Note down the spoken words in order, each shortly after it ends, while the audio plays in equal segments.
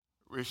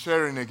We're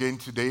sharing again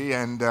today,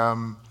 and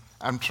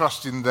I'm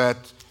trusting that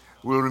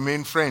we'll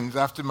remain friends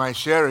after my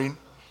sharing.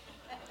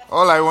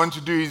 All I want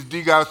to do is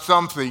dig out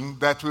something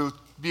that will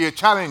be a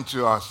challenge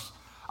to us.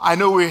 I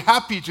know we're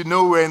happy to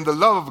know we're in the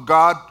love of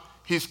God.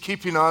 He's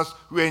keeping us.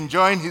 We're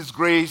enjoying His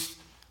grace.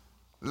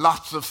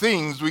 Lots of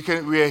things. We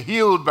are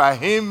healed by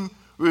Him.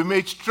 We're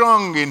made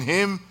strong in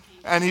Him.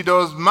 And He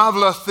does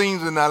marvelous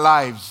things in our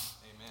lives.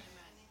 Amen.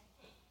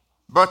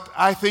 But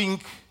I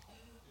think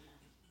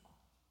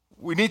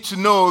we need to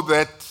know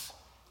that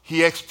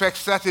He expects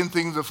certain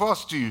things of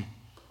us too,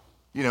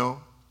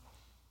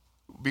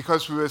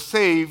 because we were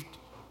saved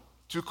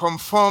to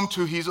conform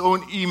to His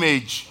own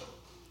image.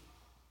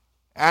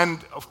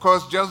 And of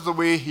course, just the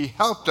way He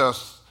helped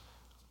us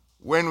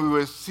when we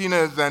were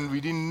sinners and we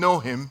didn't know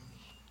Him,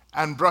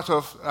 and brought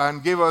us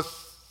and gave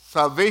us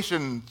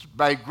salvation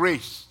by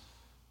grace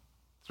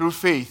through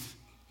faith,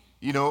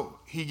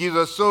 He gives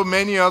us so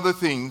many other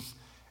things,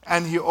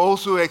 and He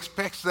also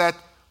expects that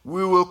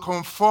we will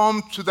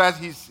conform to that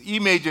His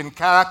image and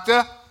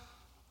character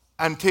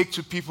and take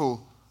to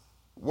people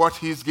what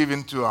He's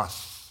given to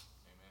us.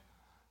 Amen.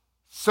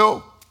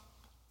 So,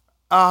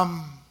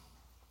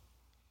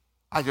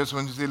 I just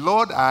want to say,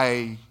 Lord,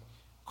 I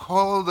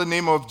call the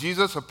name of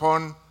Jesus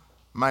upon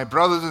my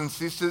brothers and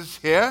sisters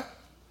here,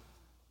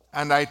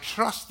 and I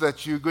trust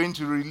that you're going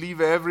to relieve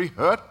every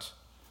hurt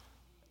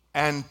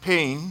and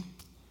pain,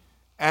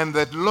 and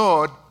that,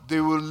 Lord,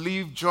 they will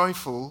leave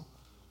joyful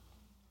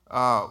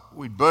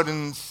with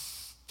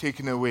burdens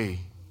taken away. Amen.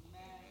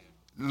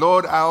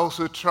 Lord, I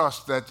also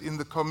trust that in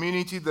the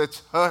community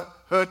that's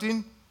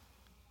hurting,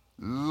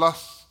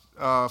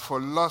 for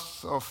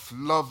loss of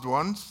loved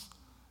ones,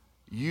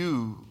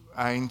 you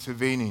are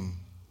intervening.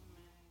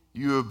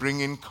 You are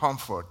bringing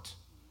comfort,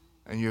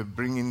 and you are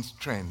bringing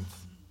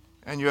strength,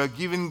 and you are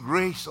giving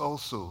grace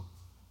also,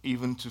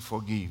 even to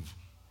forgive.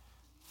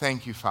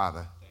 Thank you,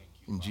 Father,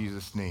 in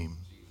Jesus' name.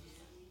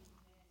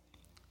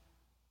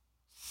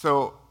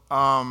 So,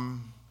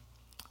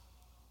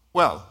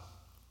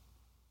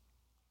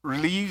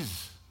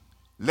 release,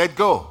 let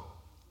go.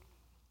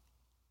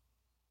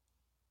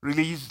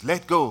 Release,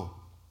 let go.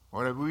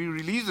 What are we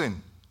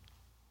releasing?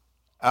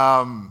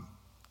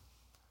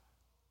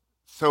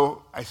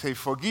 So I say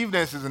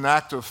forgiveness is an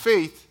act of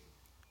faith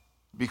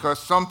because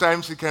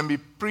sometimes it can be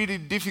pretty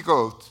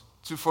difficult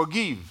to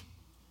forgive.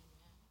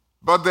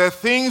 But there are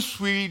things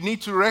we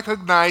need to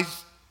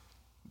recognize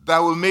that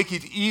will make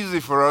it easy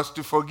for us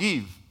to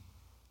forgive.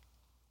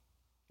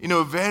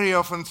 Very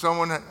often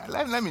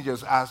let me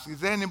just ask,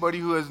 is there anybody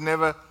who has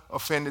never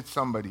offended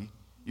somebody?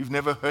 You've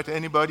never hurt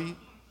anybody?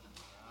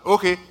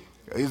 Okay.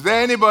 Is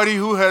there anybody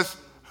who has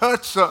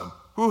hurt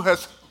who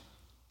has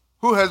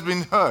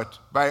been hurt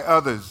by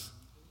others?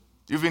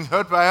 You've been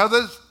hurt by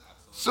others?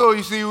 So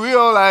you see, we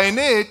all are in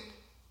it,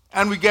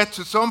 and we get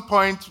to some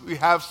point, we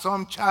have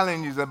some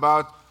challenges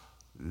about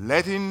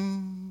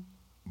letting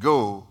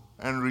go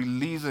and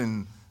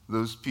releasing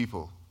those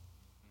people.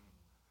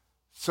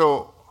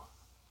 So,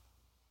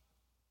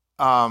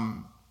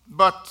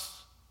 but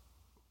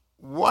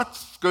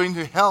what's going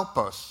to help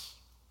us,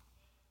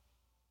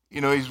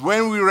 is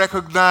when we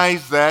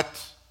recognize that,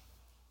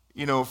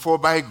 for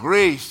by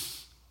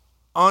grace,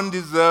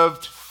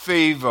 undeserved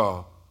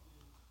favor,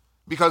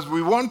 because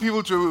we want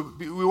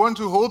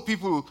to hold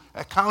people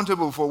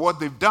accountable for what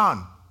they've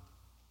done.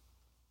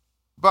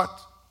 But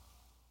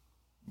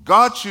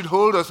God should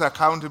hold us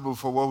accountable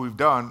for what we've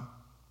done,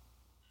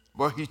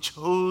 but He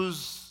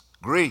chose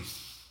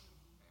grace,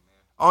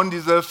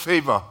 undeserved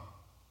favor.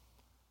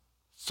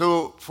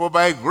 So, for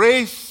by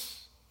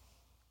grace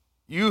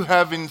you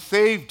have been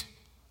saved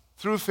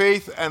through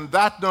faith, and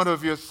that not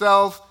of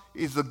yourself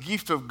is the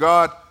gift of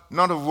God,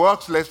 not of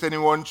works, lest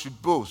anyone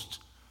should boast.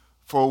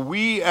 For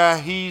we are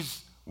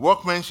His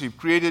workmanship,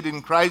 created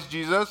in Christ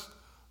Jesus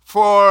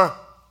for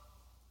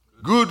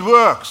good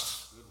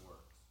works.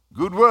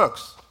 Good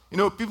works.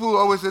 People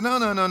always say, no,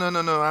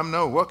 I'm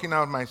not working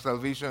out my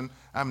salvation.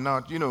 I'm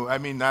not,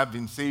 I've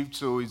been saved,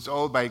 so it's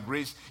all by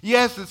grace.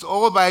 Yes, it's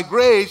all by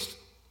grace,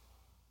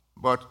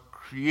 but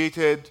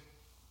created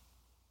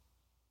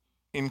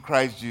in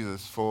Christ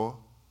Jesus for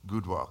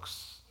good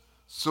works.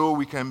 So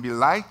we can be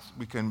light,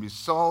 we can be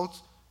salt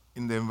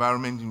in the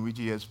environment in which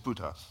He has put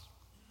us.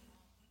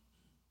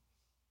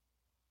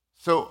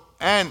 So,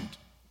 and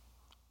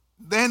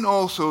then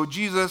also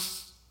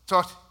Jesus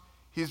taught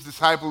His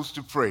disciples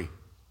to pray.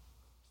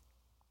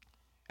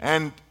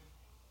 And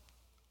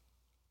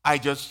I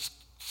just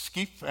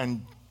skip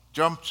and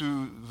jump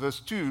to verse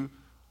 2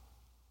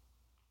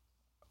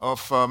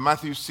 of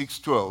Matthew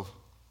 6:12.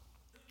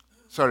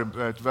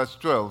 Verse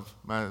 12,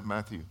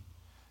 Matthew.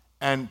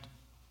 And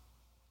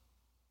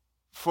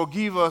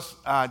forgive us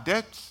our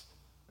debts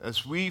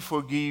as we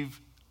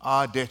forgive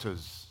our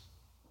debtors.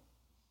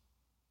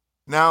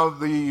 Now,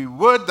 the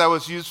word that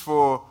was used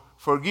for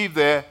forgive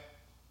there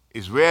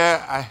is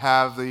where I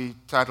have the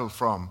title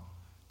from.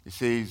 It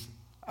says,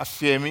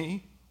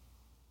 affirmi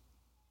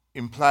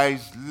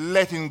implies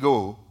letting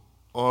go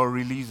or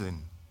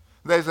releasing.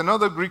 There's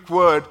another Greek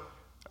word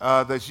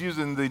that's used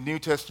in the New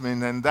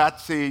Testament, and that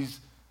says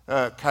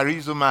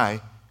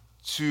charizomai,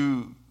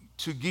 to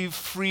give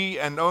free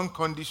and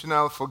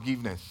unconditional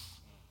forgiveness.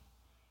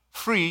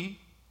 Free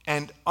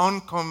and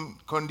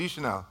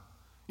unconditional.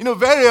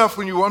 Very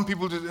often you want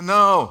people to say,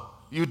 no,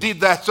 you did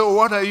that, so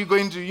what are you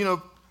going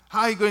to,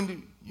 how are you going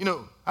to,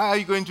 how are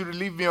you going to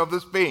relieve me of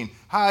this pain?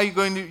 How are you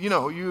going to,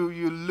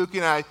 you're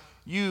looking at,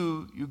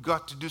 you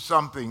got to do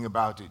something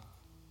about it.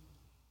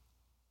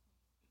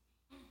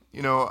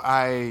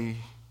 I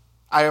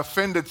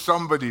offended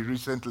somebody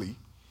recently,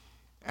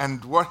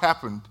 and what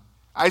happened?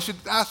 I should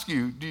ask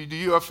you, do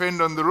you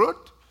offend on the road?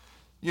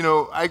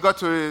 I got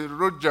to a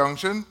road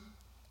junction,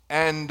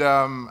 and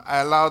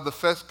I allowed the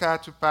first car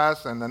to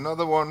pass and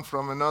another one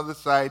from another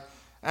side,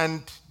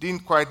 and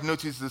didn't quite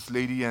notice this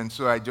lady, and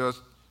so I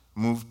just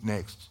moved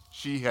next.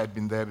 She had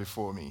been there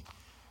before me.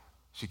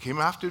 She came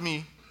after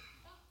me,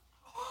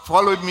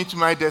 followed me to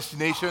my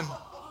destination,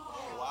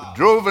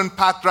 drove and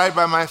parked right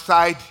by my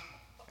side,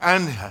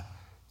 and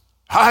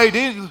I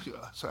did.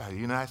 So,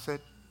 I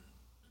said,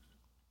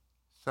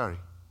 sorry.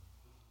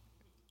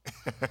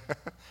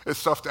 A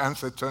soft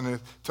answer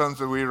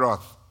turns away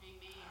wrath.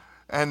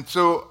 And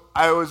so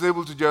I was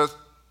able to just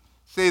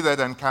say that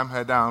and calm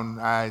her down.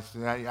 I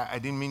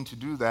didn't mean to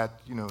do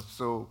that,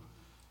 so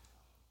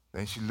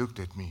then she looked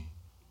at me.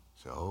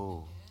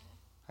 So,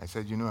 I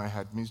said, I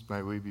had missed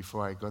my way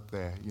before I got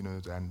there,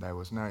 and I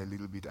was now a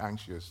little bit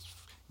anxious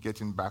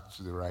getting back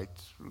to the right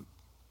route.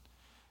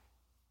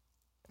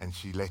 And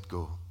she let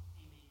go.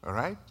 All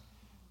right?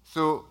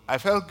 So I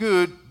felt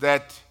good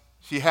that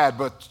she had,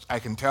 but I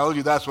can tell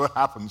you that's what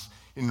happens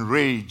in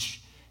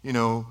rage.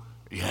 You're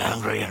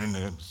angry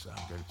and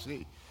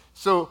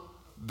so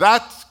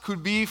that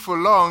could be for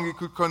long. It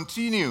could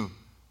continue,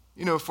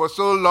 for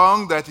so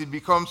long that it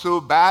becomes so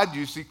bad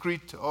you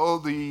secrete all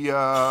the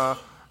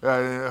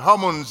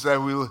hormones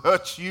that will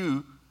hurt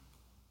you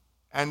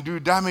and do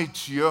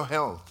damage to your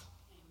health.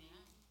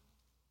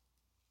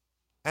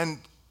 And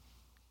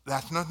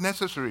that's not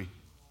necessary.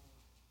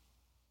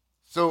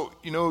 So,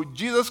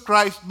 Jesus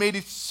Christ made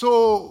it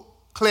so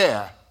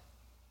clear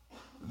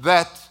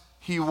that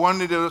he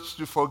wanted us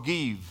to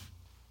forgive,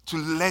 to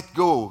let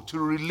go, to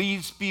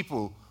release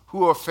people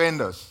who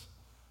offend us.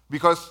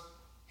 Because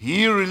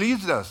he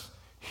released us.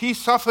 He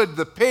suffered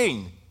the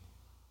pain.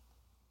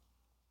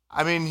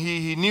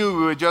 He knew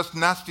we were just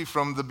nasty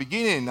from the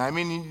beginning.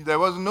 There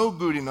was no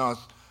good in us.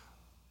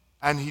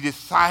 And he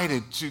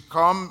decided to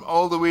come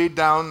all the way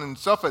down and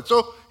suffer.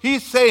 So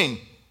he's saying,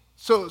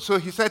 so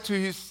he said to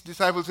his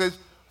disciples,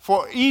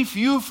 for if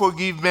you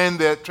forgive men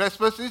their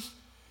trespasses,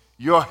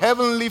 your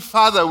heavenly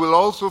Father will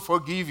also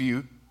forgive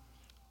you.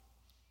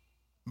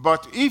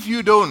 But if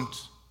you don't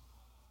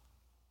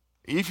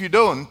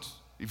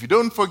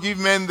forgive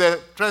men their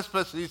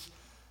trespasses,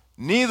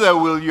 neither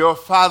will your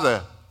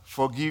Father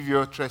forgive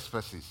your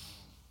trespasses.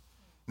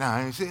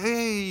 Now, you say,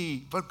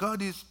 hey, but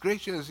God is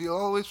gracious. He'll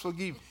always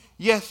forgive.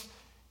 Yes,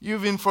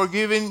 you've been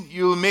forgiven.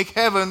 You'll make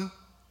heaven.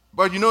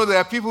 But there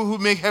are people who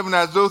make heaven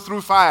as though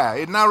through fire,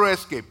 a narrow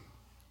escape,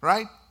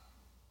 right?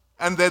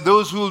 And there are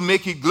those who will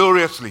make it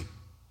gloriously.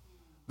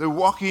 They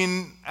walk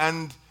in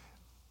and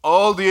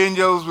all the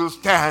angels will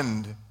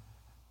stand.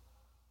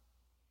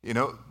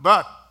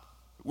 But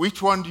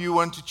which one do you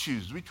want to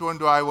choose? Which one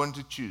do I want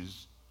to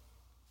choose?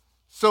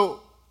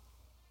 So,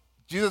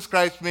 Jesus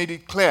Christ made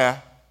it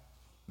clear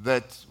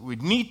that we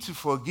need to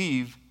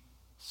forgive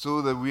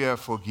so that we are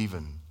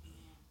forgiven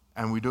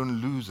and we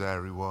don't lose our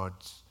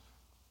rewards.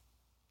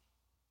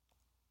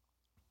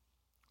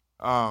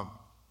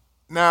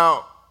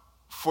 Now,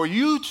 for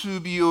you to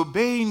be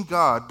obeying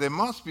God, there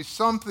must be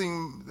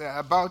something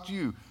about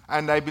you.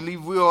 And I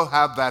believe we all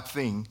have that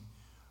thing.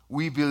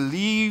 We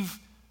believe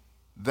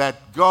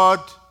that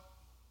God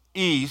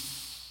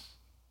is,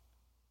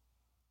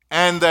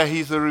 and that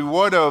he's a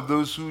rewarder of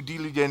those who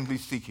diligently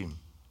seek him.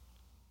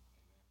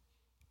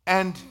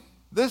 And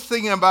this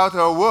thing about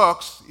our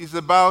works is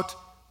about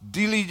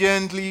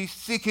diligently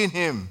seeking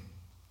him.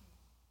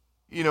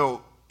 We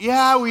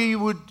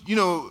would,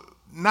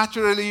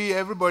 naturally,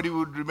 everybody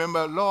would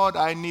remember, Lord,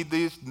 I need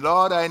this.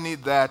 Lord, I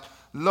need that.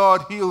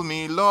 Lord, heal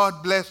me.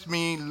 Lord, bless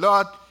me.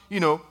 Lord,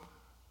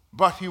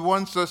 But he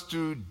wants us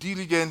to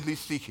diligently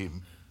seek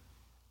him.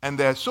 And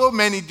there are so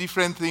many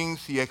different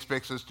things he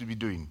expects us to be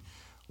doing.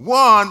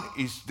 One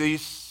is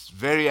this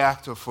very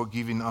act of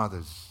forgiving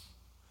others.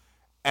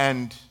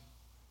 And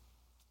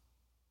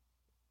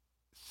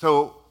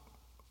so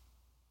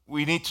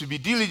we need to be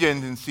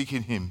diligent in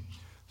seeking him.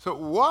 So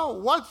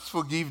what's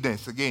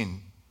forgiveness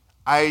again?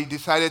 I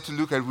decided to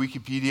look at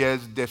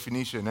Wikipedia's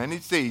definition, and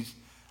it says,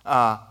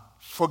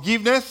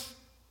 forgiveness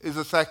is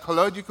a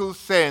psychological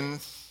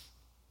sense,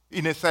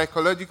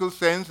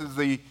 is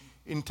the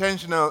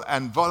intentional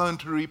and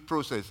voluntary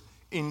process.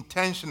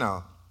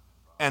 Intentional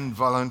and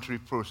voluntary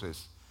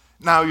process.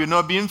 Now, you're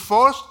not being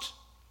forced,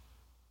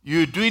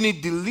 you're doing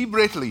it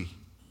deliberately.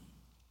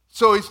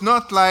 So it's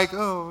not like,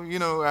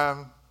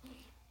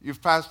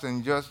 you've passed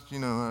and just,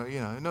 no,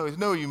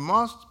 you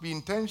must be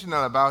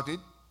intentional about it.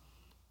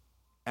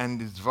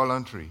 And it's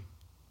voluntary.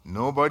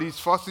 Nobody's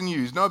forcing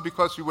you. It's not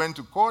because you went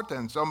to court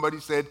and somebody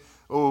said,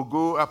 oh,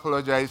 go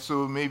apologize,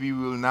 so maybe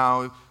we'll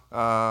now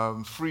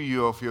free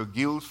you of your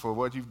guilt for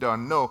what you've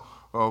done. No.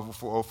 Or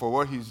for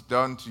what he's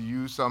done to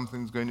you,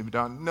 something's going to be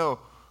done. No.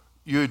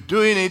 You're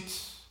doing it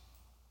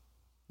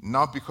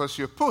not because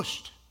you're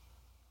pushed.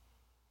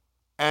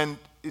 And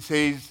it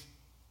says,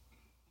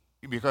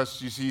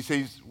 because you see, it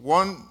says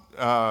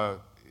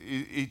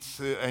it's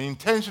an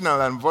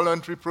intentional and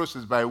voluntary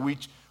process by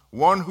which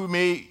one who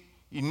may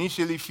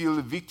initially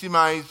feel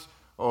victimized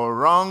or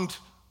wronged,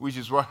 which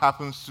is what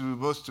happens to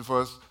most of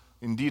us,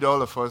 indeed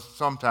all of us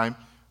sometime,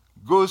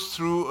 goes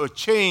through a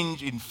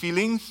change in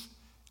feelings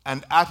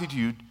and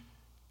attitude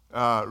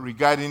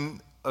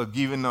regarding a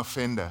given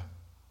offender.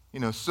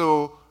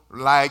 So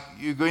like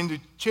you're going to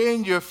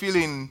change your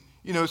feeling.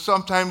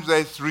 Sometimes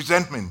there's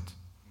resentment.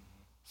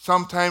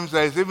 Sometimes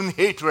there's even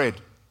hatred.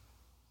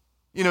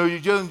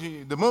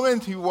 The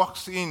moment he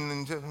walks in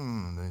and says,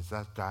 there's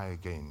that guy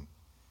again,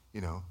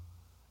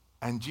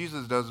 And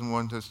Jesus doesn't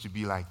want us to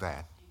be like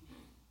that.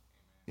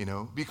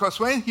 Because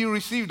when he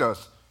received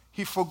us,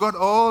 he forgot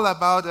all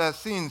about our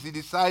sins. He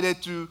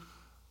decided to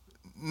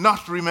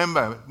not to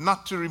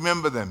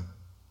remember them.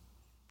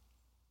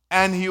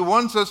 And he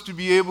wants us to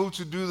be able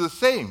to do the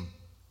same.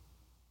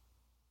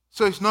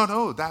 So it's not,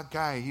 that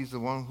guy, he's the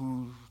one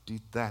who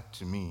did that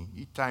to me.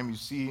 Each time you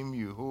see him,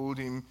 you hold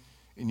him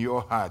in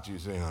your heart. You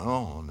say,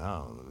 oh,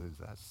 no,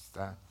 that's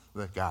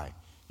that guy.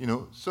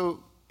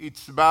 So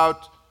it's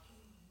about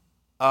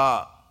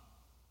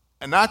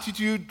an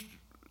attitude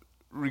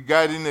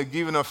regarding a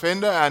given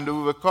offender and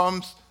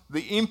overcomes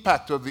the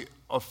impact of the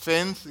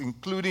offense,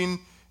 including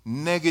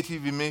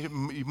negative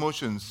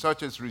emotions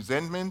such as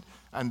resentment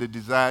and the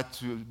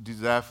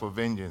desire for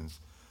vengeance.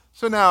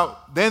 So now,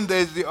 then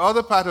there's the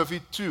other part of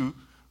it too,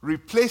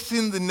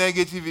 replacing the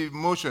negative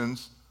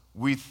emotions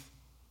with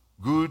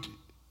good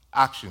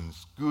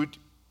actions, good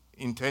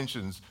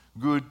intentions,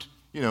 good,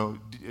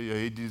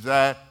 a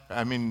desire,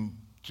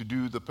 to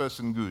do the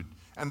person good.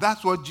 And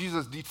that's what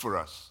Jesus did for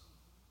us.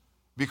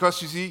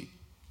 Because you see,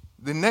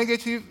 the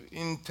negative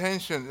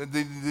intention,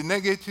 the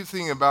negative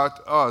thing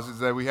about us is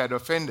that we had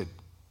offended,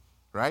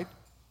 right?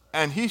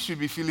 And he should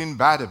be feeling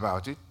bad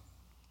about it,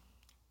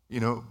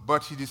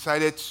 but he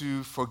decided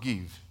to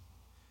forgive.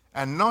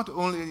 And not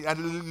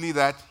only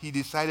that, he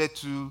decided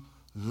to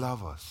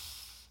love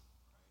us.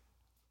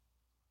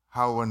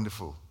 How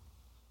wonderful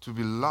to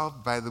be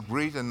loved by the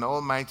great and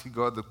almighty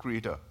God, the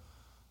Creator.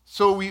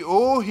 So we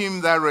owe him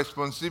that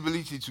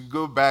responsibility to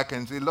go back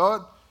and say,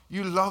 Lord,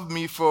 you love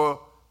me for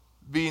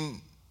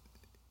being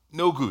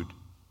no good.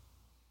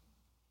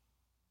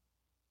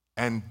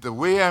 And the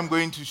way I'm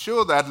going to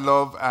show that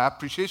love, our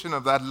appreciation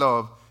of that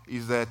love,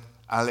 is that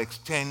I'll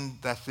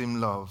extend that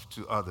same love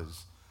to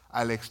others.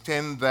 I'll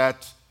extend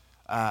that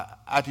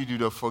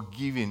attitude of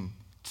forgiving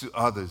to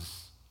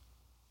others.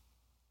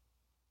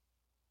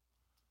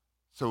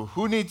 So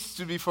who needs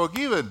to be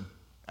forgiven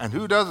and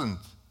who doesn't?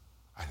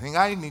 I think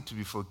I need to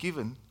be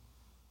forgiven.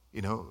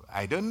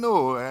 I don't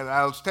know, and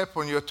I'll step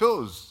on your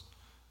toes.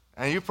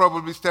 And you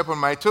probably step on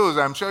my toes.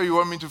 I'm sure you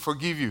want me to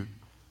forgive you.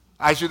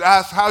 I should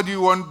ask, how do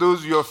you want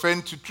those you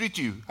offend to treat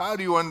you? How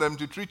do you want them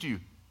to treat you?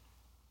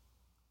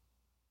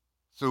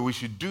 So we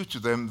should do to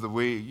them the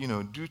way,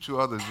 do to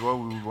others what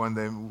we would want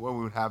them, what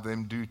we would have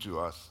them do to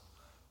us.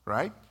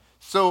 Right?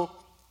 So,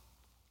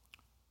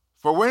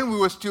 for when we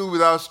were still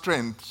without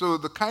strength, so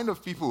the kind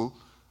of people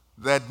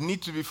that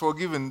need to be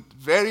forgiven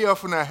very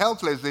often are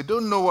helpless. They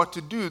don't know what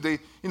to do. They,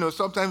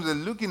 sometimes they're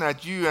looking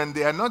at you and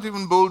they are not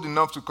even bold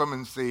enough to come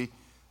and say,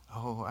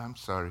 oh, I'm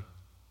sorry.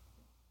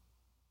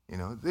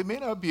 They may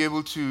not be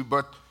able to,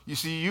 but you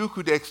see, you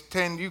could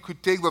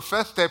take the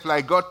first step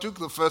like God took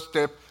the first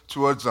step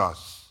towards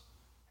us.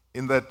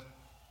 In that,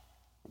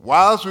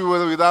 whilst we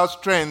were without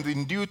strength,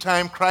 in due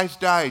time Christ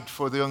died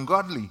for the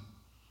ungodly.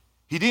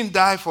 He didn't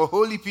die for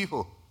holy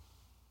people.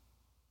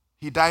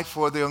 He died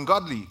for the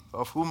ungodly,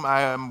 of whom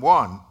I am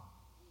one.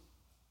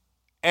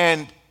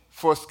 And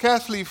for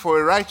scarcely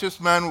for a righteous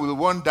man will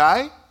one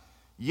die,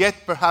 yet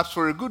perhaps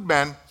for a good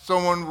man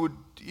someone would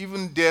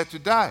even dare to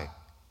die.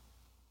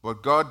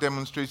 But God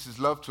demonstrates his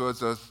love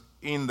towards us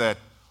in that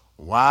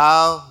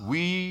while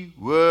we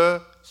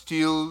were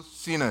still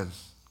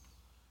sinners.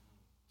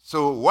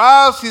 So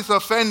whilst he's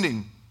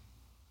offending,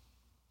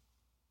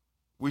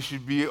 we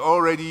should be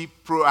already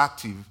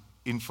proactive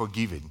in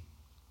forgiving.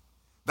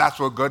 That's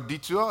what God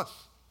did to us.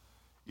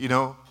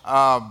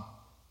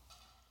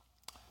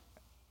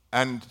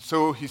 And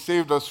so he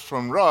saved us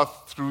from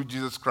wrath through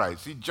Jesus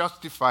Christ. He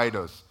justified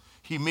us.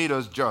 He made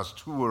us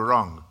just who were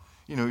wrong.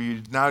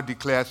 You now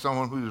declare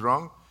someone who is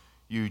wrong,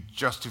 you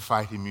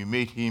justified him, you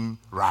made him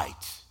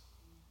right.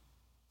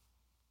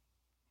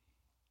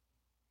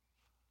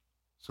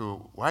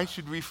 So why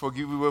should we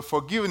forgive? We were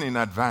forgiven in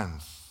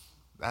advance.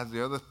 That's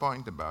the other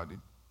point about it.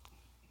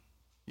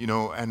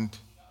 And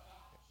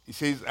he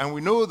says, and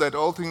we know that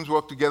all things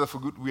work together for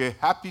good. We are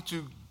happy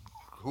to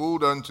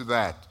hold on to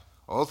that.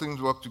 All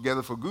things work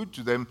together for good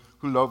to them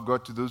who love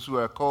God, to those who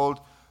are called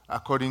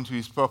according to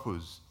his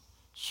purpose.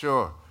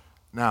 Sure.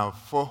 Now,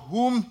 for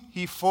whom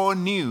he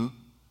foreknew,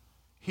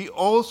 he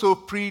also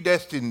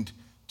predestined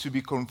to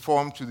be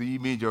conformed to the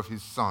image of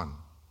his Son.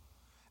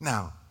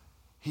 Now,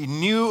 he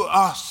knew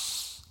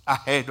us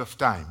ahead of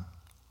time,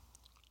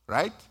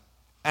 right?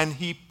 And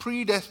he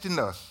predestined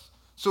us.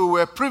 So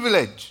we're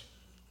privileged.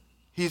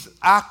 His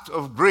act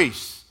of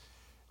grace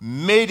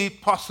made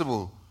it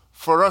possible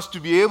for us to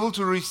be able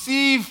to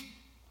receive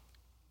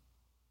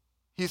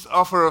his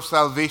offer of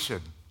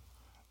salvation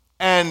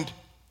and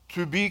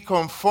to be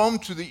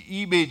conformed to the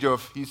image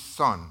of his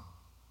Son.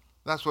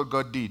 That's what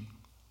God did.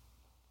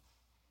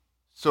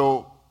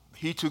 So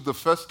he took the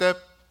first step.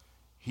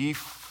 He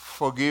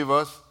forgave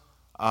us.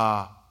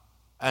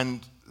 And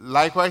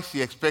likewise,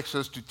 he expects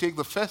us to take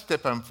the first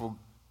step and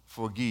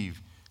forgive,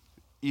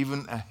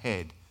 even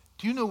ahead.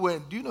 Do you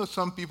know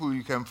some people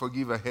you can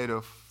forgive ahead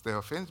of their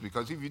offense?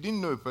 Because if you didn't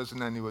know a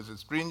person and he was a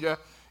stranger,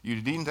 you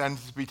didn't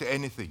anticipate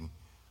anything.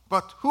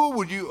 But who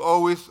would you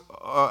always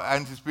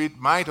anticipate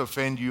might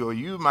offend you or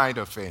you might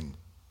offend?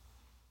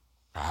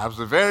 Perhaps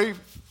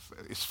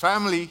his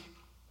family,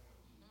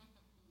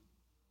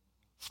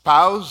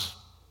 spouse.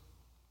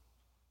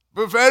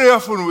 But very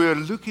often we're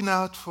looking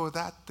out for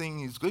that thing.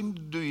 He's going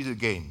to do it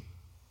again.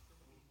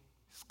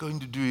 He's going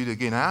to do it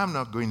again. I'm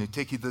not going to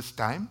take it this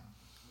time.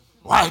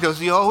 Why does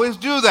he always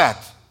do that?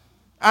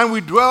 And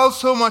we dwell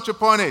so much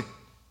upon it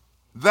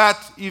that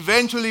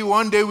eventually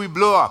one day we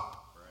blow up.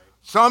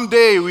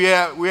 Someday we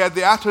are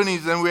the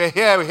attorneys and we are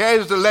here. Here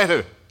is the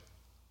letter.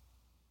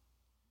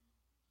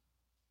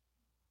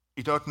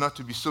 It ought not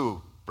to be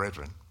so,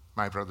 brethren,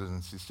 my brothers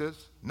and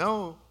sisters.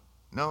 No.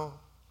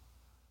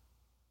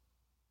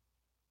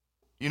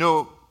 You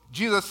know,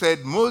 Jesus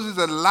said Moses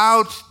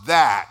allowed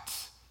that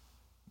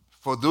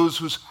for those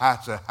whose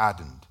hearts are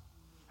hardened.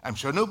 I'm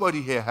sure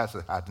nobody here has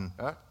a hardened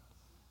heart.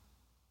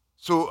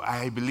 So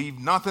I believe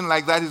nothing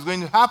like that is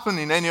going to happen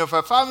in any of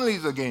our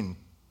families again.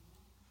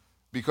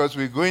 Because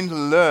we're going to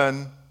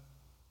learn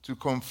to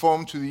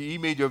conform to the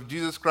image of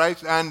Jesus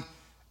Christ and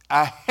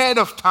ahead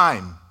of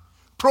time,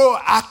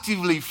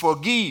 proactively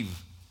forgive,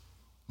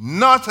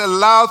 not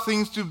allow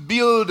things to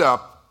build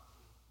up.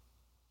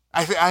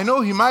 I say, I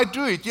know he might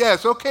do it.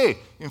 Yes, okay.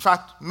 In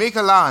fact, make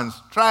allowance.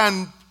 Try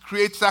and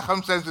create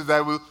circumstances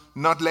that will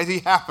not let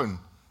it happen.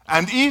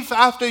 And if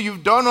after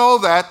you've done all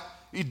that,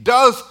 it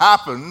does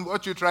happen,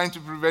 what you're trying to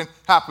prevent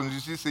happens,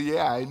 you just say,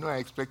 yeah, I know I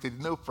expected it,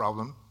 no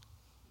problem.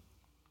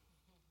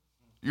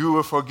 You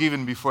were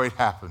forgiven before it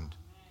happened.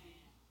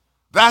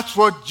 That's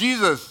what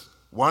Jesus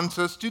wants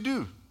us to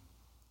do.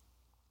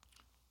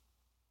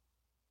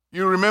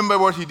 You remember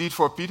what he did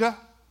for Peter?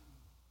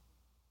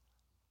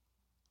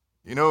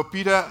 You know,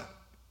 Peter,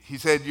 he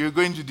said, you're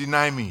going to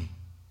deny me.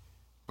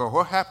 But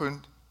what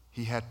happened?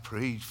 He had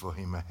prayed for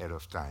him ahead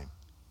of time.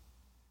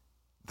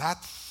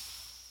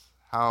 That's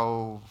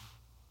how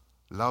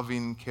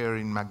loving,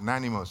 caring,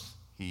 magnanimous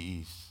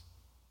he is.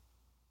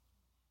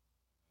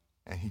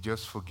 And he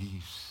just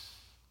forgives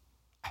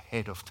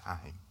ahead of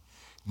time,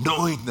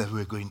 knowing that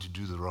we're going to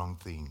do the wrong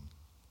thing.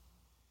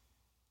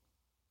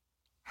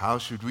 How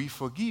should we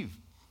forgive?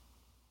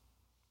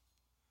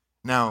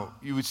 Now,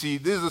 you would see,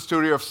 this is the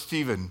story of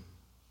Stephen.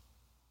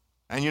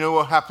 And you know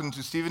what happened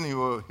to Stephen?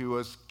 He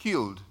was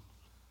killed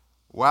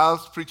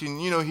whilst preaching.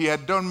 You know, he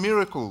had done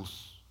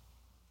miracles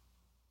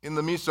in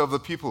the midst of the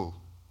people.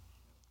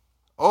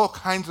 All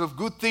kinds of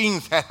good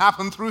things had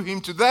happened through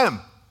him to them.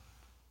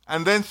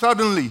 And then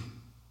suddenly,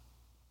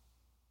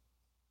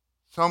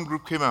 some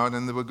group came out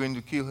and they were going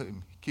to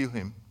kill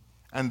him.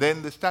 And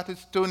then they started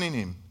stoning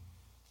him.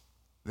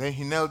 Then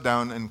he knelt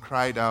down and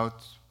cried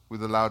out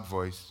with a loud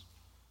voice,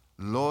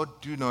 Lord,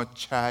 do not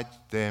charge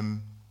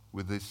them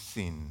with this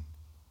sin.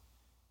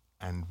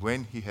 And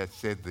when he had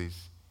said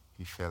this,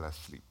 he fell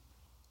asleep.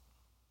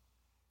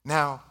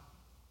 Now,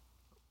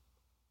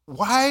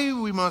 why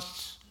we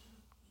must,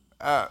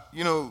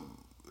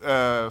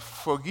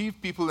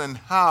 forgive people and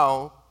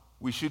how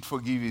we should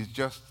forgive is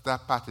just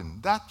that pattern.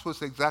 That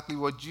was exactly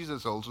what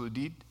Jesus also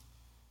did.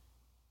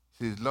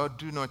 He says, Lord,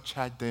 do not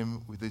charge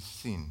them with this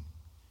sin.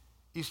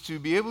 Is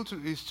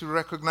to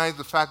recognize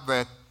the fact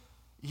that,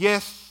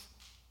 yes,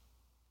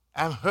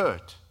 I'm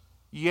hurt.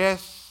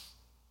 Yes,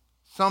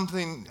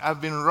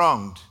 I've been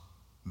wronged.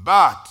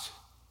 But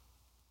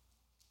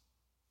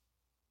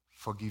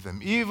forgive them.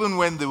 Even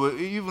when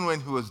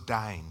he was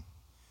dying,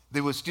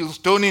 they were still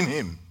stoning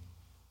him.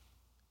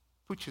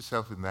 Put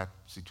yourself in that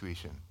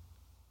situation.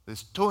 They're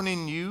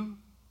stoning you,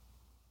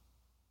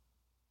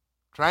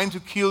 trying to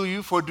kill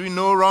you for doing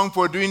no wrong,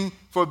 for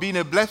being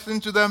a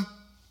blessing to them.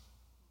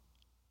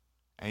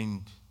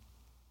 And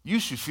you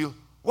should feel,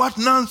 what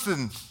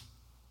nonsense!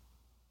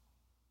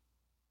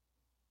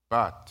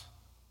 But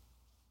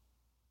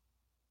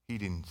he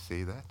didn't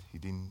say that. He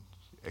didn't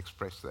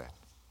express that.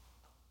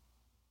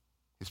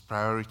 His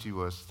priority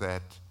was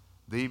that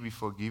they be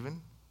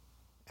forgiven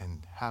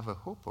and have a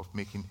hope of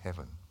making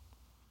heaven.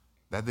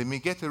 That they may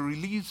get a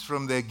release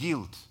from their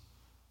guilt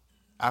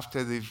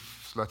after they've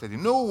slaughtered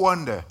him. No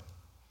wonder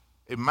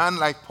a man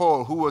like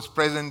Paul, who was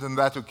present on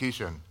that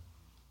occasion,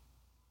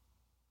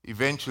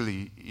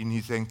 eventually, in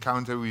his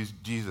encounter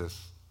with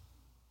Jesus,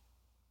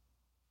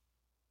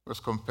 was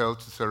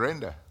compelled to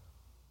surrender.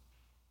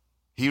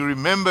 He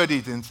remembered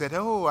it and said,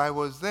 oh, I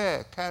was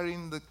there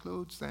carrying the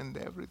clothes and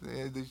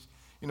everything,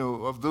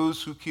 of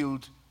those who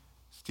killed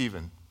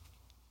Stephen.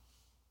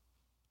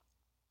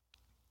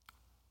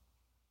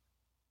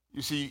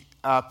 You see,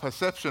 our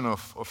perception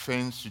of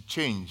offense should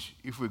change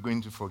if we're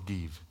going to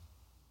forgive,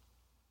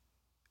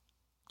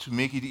 to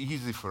make it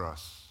easy for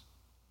us.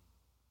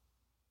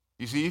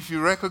 You see, if you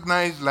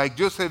recognize, like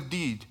Joseph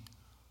did,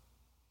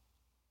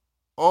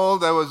 all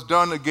that was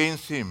done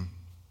against him,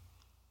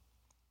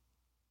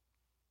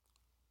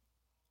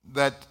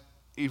 that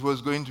it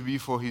was going to be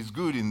for his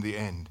good in the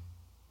end,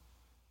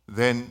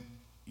 then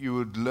you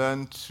would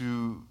learn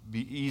to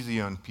be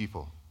easy on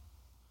people.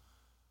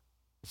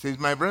 It says,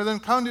 my brethren,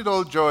 count it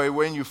all joy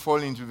when you fall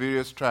into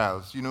various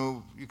trials.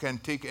 You can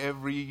take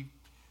every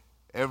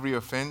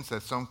offense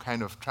as some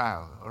kind of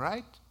trial, all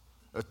right?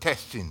 A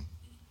testing.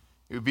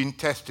 You've been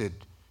tested.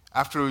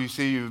 After all, you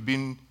say you've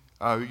been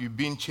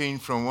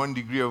changed from one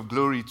degree of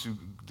glory to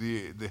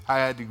the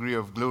higher degree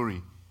of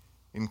glory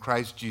in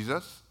Christ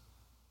Jesus.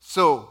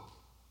 So,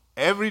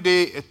 every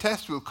day a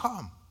test will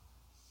come.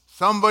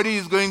 Somebody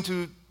is going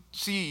to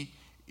see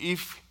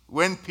if,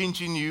 when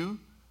pinching you,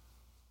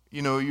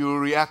 you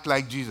react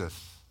like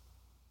Jesus.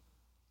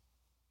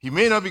 He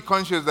may not be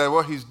conscious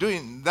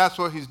that that's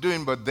what he's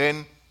doing, but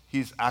then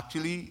he's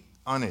actually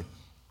on it.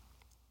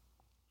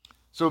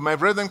 So, my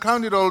brethren,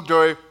 count it all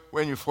joy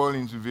when you fall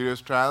into various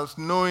trials,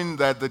 knowing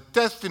that the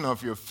testing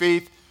of your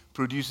faith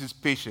produces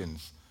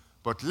patience.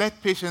 But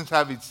let patience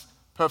have its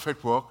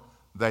perfect work,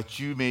 that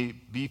you may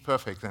be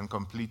perfect and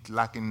complete,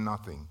 lacking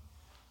nothing.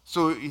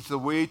 So it's a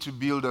way to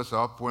build us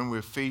up when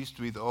we're faced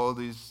with all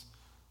these,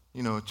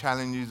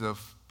 challenges of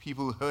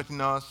people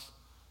hurting us,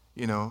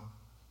 to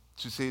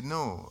say,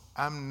 no,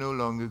 I'm no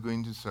longer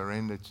going to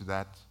surrender to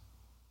that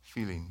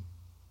feeling,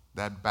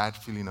 that bad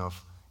feeling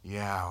of,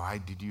 why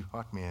did you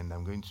hurt me and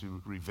I'm going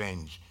to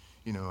revenge.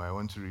 I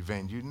want to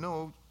revenge.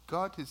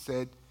 God has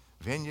said,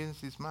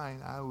 vengeance is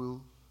mine, I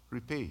will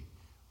repay.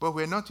 But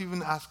we're not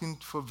even asking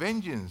for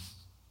vengeance.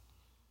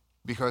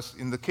 Because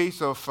in the case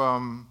of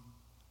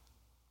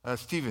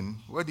Stephen,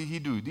 what did he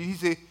do?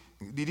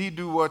 Did he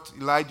do what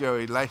Elijah or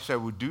Elisha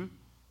would do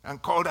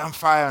and call down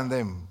fire on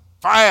them?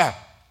 Fire!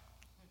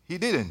 He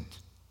didn't.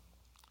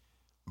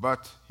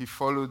 But he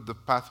followed the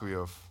pathway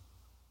of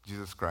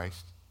Jesus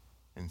Christ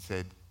and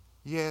said,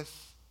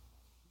 yes,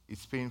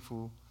 it's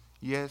painful.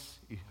 Yes,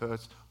 it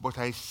hurts. But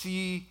I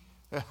see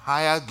a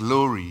higher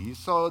glory. He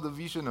saw the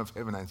vision of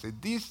heaven and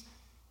said, this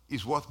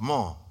is worth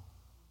more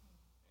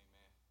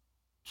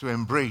to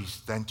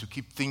embrace than to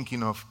keep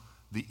thinking of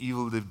the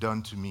evil they've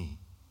done to me.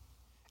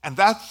 And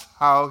that's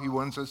how he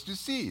wants us to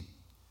see it.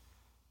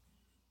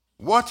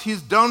 What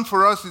he's done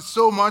for us is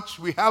so much.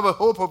 We have a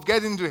hope of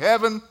getting to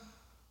heaven.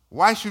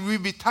 Why should we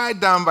be tied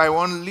down by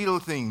one little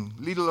thing,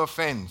 little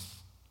offense?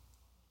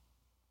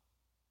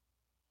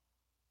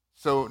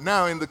 So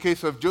now in the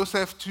case of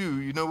Joseph too,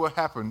 you know what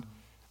happened?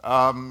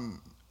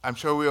 I'm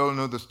sure we all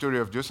know the story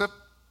of Joseph.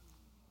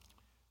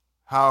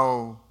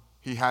 How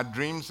he had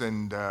dreams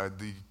and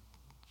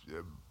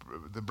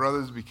the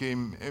brothers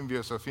became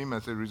envious of him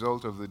as a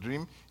result of the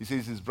dream. He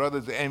says his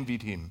brothers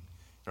envied him,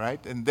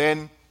 right? And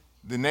then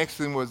the next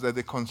thing was that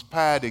they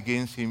conspired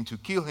against him to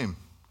kill him,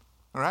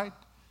 all right?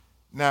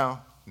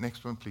 Now,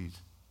 next one, please.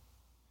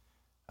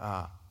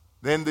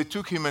 Then they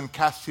took him and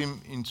cast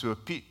him into a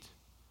pit.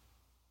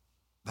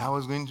 That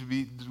wasn't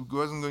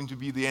going to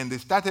be the end. They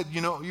started,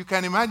 you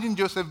can imagine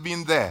Joseph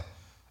being there,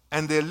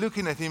 and they're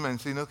looking at him and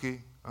saying,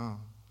 okay,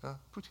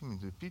 put him in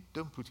the pit,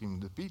 don't put him in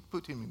the pit,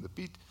 put him in the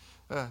pit.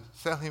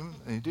 Sell him,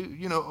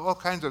 all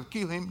kinds of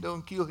kill him,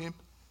 don't kill him,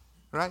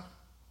 right?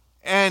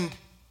 And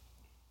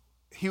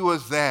he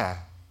was there,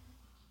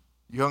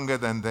 younger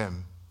than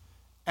them.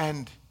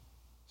 And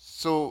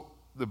so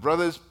the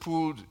brothers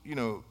pulled,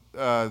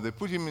 they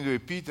put him into a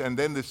pit, and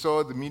then they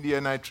saw the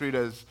Midianite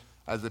traders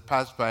as they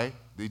passed by.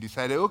 They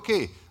decided,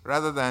 okay,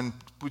 rather than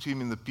put him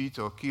in the pit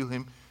or kill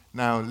him,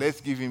 now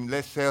let's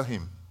sell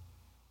him.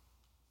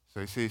 So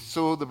he says,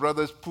 so the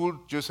brothers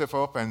pulled Joseph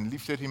up and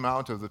lifted him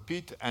out of the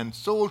pit and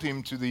sold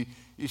him to the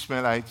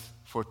Ishmaelites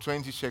for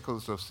 20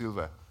 shekels of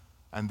silver.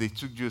 And they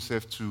took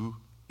Joseph to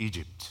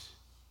Egypt.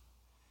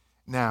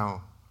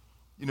 Now,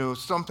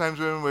 sometimes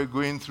when we're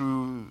going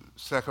through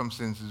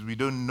circumstances, we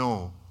don't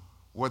know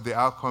what the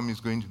outcome is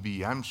going to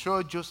be. I'm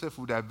sure Joseph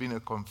would have been a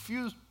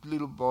confused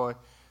little boy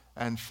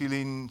and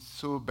feeling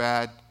so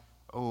bad,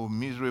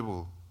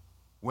 miserable.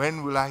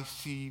 When will I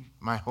see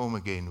my home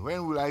again?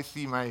 When will I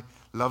see my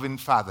loving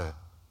father?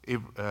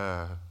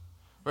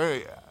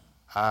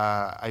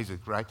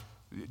 Isaac, right?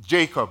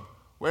 Jacob.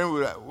 When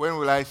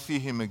will I see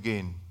him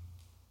again?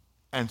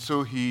 And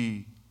so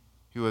he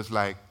was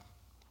like,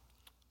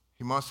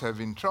 he must have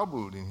been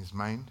troubled in his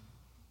mind,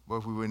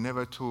 but we were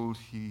never told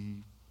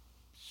he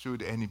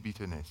showed any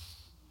bitterness.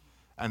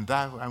 And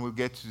we'll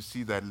get to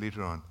see that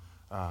later on.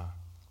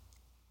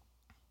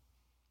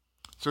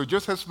 So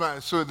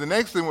the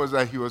next thing was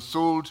that he was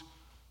sold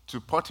to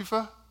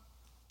Potiphar,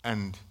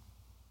 and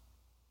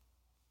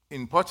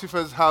in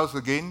Potiphar's house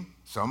again,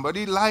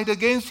 somebody lied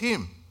against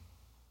him.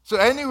 So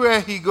anywhere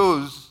he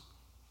goes,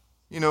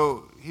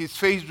 he's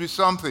faced with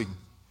something.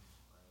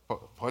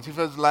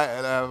 Potiphar's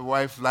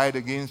wife lied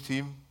against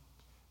him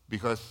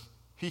because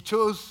he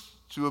chose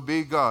to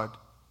obey God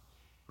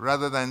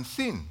rather than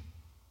sin.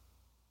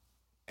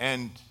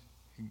 And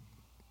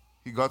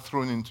he got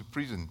thrown into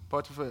prison.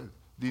 Potiphar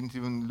didn't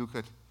give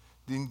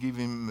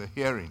him a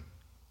hearing.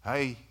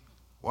 Hey,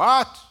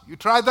 what? You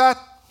tried that?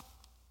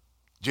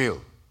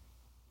 Jail.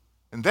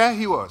 And there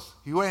he was.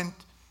 He went.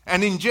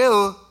 And in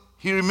jail,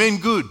 he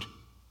remained good.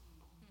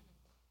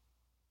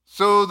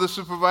 So the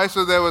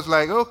supervisor there was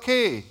like,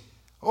 okay,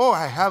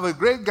 I have a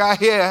great guy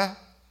here.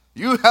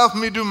 You help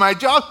me do my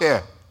job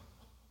here.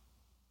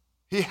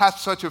 He had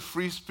such a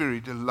free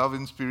spirit, a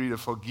loving spirit, a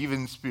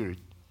forgiving spirit.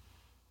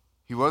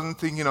 He wasn't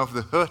thinking of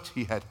the hurt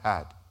he had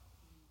had.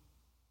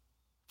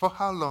 For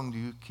how long do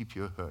you keep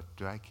your hurt?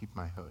 Do I keep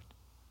my hurt?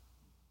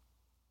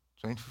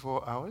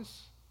 24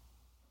 hours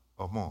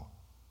or more?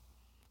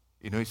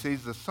 He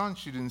says the sun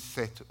shouldn't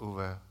set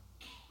over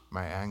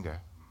my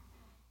anger.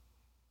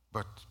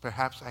 But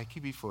perhaps I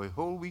keep it for a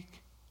whole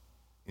week.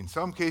 In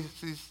some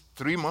cases,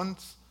 3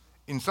 months.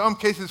 In some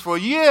cases, for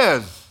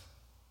years.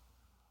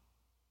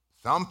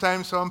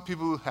 Sometimes some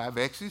people have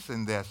exes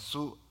and they're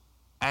so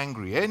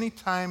angry.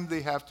 Anytime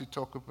they have to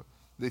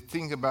they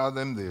think about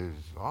them,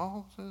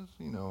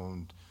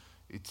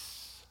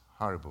 it's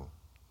horrible.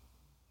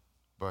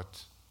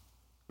 But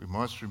we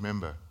must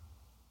remember,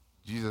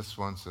 Jesus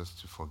wants us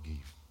to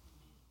forgive.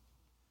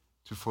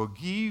 To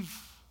forgive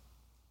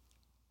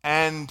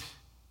and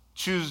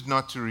choose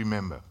not to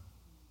remember.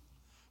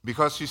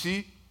 Because you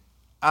see,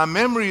 our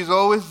memory is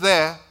always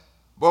there,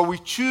 but we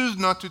choose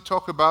not to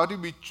talk about it.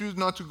 We choose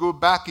not to go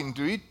back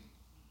into it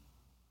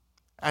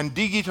and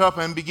dig it up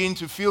and begin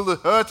to feel the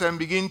hurt and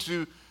begin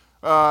to,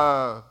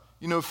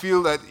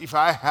 feel that if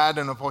I had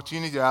an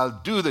opportunity,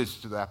 I'll do this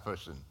to that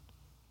person.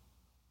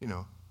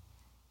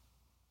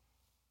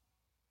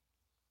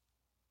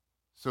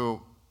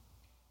 So,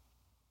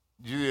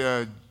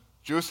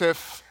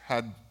 Joseph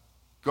had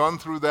gone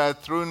through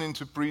that, thrown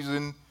into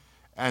prison,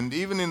 and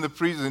even in the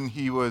prison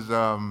he was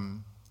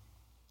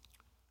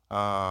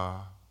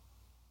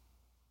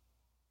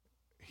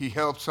he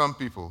helped some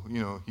people.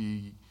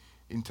 He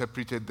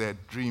interpreted their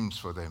dreams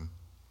for them.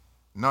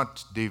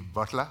 Not Dave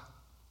Butler,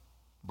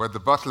 but the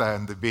butler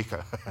and the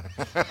baker.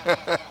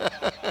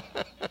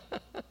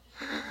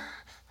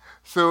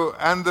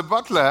 And the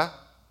butler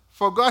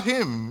forgot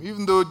him,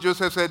 even though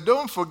Joseph said,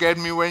 don't forget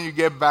me when you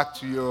get back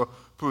to your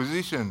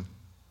position.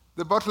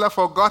 The butler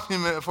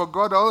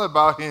forgot all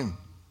about him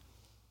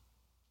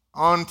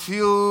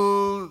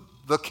until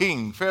the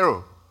king,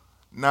 Pharaoh,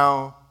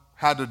 now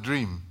had a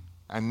dream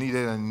and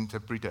needed an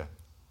interpreter.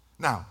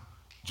 Now,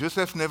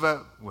 Joseph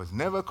was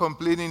never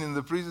complaining in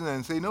the prison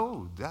and saying,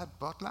 oh, that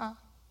butler,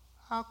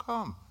 how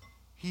come?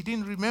 He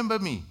didn't remember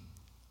me.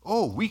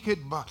 Oh,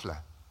 wicked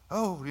butler.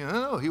 Oh,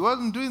 no, he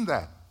wasn't doing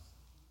that.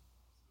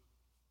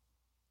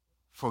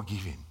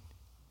 Forgiving,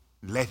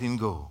 letting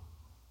go,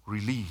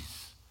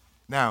 release.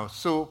 Now,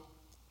 so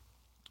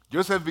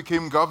Joseph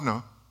became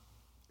governor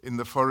in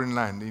the foreign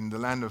land, in the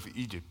land of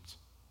Egypt.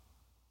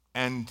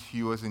 And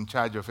he was in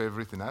charge of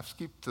everything. I've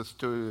skipped a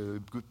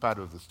good part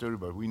of the story,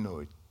 but we know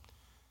it.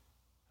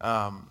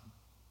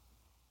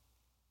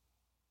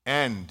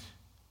 And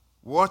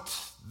what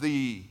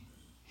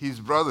his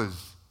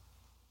brothers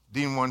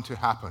didn't want to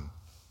happen,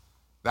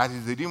 that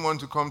is, they didn't want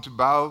to come to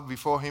bow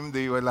before him.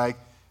 They were like,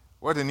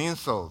 what an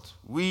insult.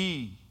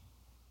 We,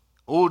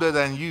 older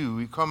than you,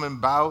 we come and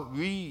bow.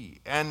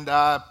 We and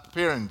our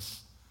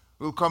parents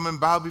will come and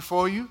bow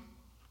before you.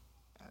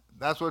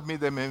 That's what made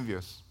them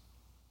envious.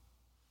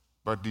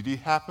 But did it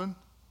happen?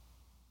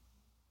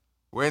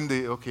 When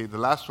the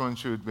last one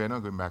showed, we're not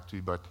going back to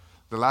it, but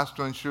the last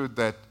one showed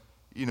that,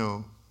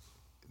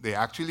 they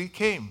actually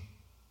came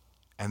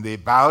and they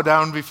bowed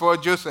down before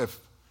Joseph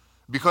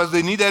because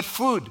they needed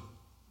food.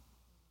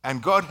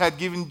 And God had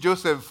given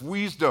Joseph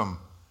wisdom.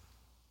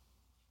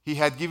 He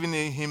had given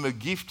him a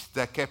gift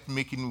that kept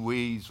making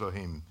ways for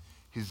him.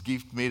 His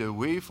gift made a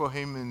way for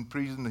him in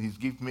prison. His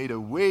gift made a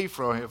way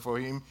for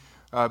him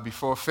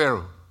before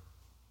Pharaoh.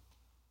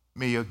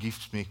 May your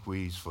gifts make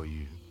ways for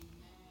you.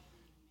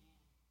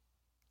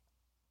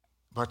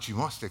 But you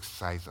must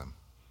exercise them.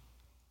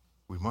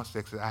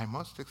 I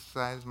must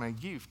exercise my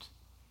gift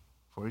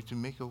for it to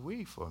make a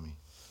way for me.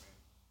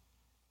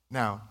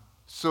 Now,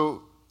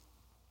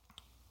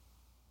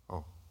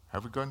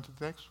 have we gone to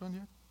the next one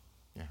yet?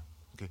 Yeah,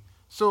 okay.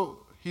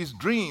 So his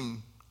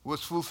dream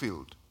was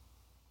fulfilled.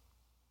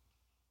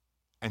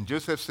 And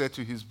Joseph said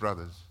to his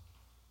brothers,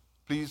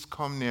 please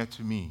come near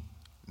to me.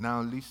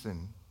 Now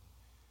listen.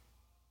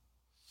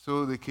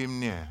 So they came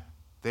near.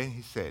 Then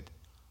he said,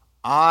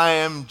 I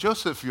am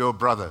Joseph, your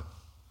brother.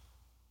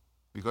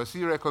 Because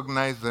he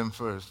recognized them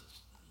first.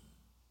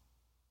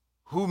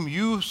 Whom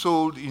you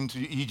sold into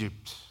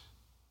Egypt.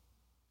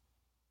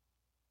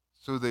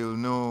 So they'll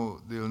know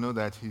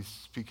that he's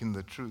speaking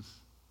the truth.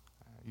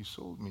 You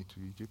sold me to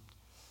Egypt.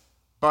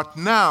 But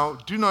now,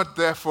 do not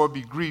therefore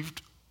be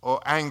grieved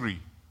or angry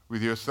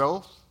with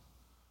yourselves,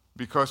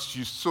 because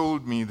you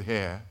sold me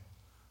there.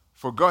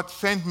 For God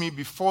sent me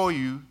before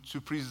you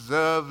to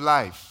preserve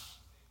life.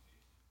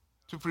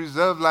 To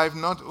preserve life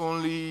not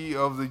only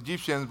of the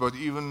Egyptians, but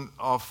even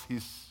of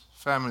his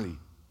family.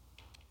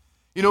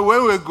 You know,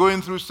 when we're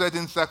going through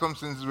certain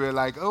circumstances, we're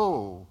like,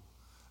 oh,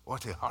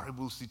 what a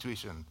horrible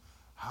situation.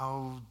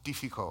 How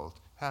difficult.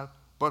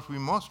 But we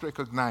must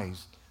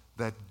recognize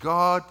that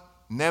God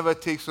never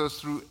takes us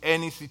through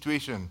any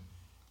situation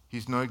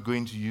he's not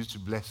going to use to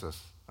bless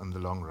us in the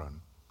long run.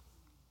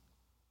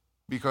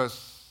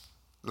 Because,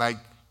 like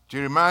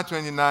Jeremiah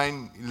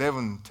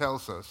 29:11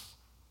 tells us,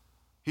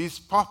 his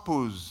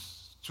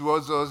purpose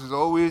towards us is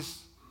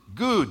always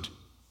good.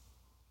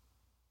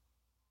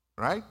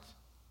 Right?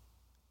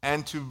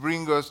 And to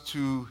bring us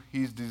to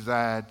his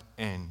desired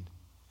end.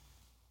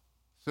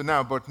 So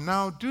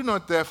now, do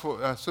not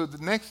therefore, so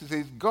the next it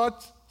says, God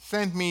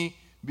sent me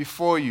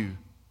before you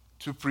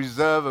to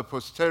preserve a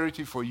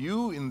posterity for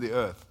you in the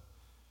earth,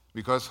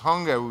 because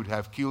hunger would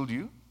have killed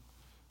you,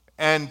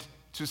 and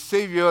to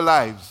save your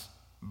lives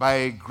by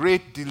a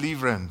great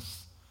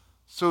deliverance.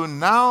 So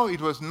now it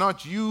was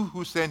not you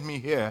who sent me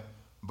here,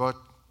 but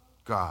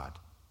God.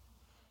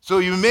 So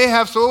you may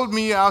have sold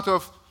me out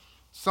of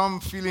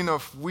some feeling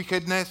of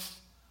wickedness.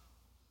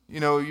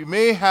 You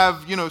may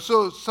have,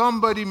 so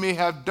somebody may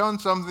have done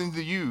something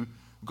to you,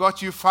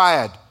 got you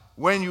fired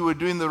when you were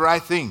doing the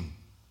right thing,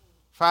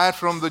 fired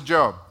from the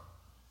job.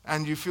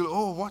 And you feel,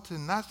 oh, what a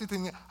nasty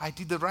thing. I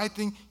did the right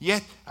thing,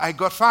 yet I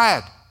got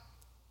fired.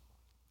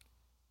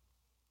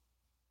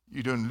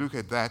 You don't look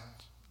at that.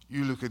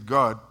 You look at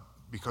God,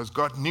 because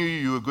God knew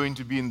you were going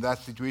to be in that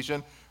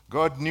situation.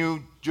 God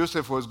knew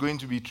Joseph was going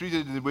to be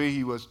treated the way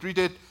he was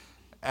treated,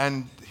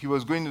 and he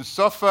was going to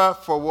suffer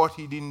for what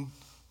he didn't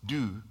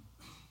do.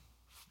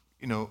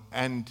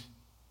 And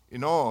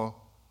in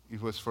all,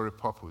 it was for a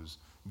purpose.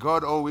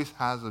 God always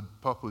has a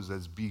purpose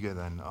that's bigger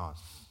than us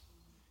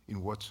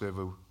in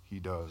whatsoever he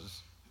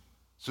does.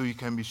 So you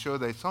can be sure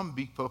there's some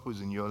big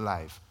purpose in your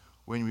life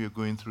when we are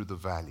going through the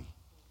valley.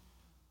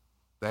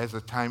 There's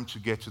a time to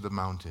get to the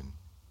mountain,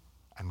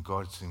 and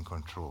God's in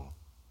control.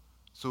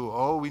 So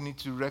all we need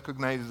to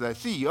recognize is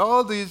that,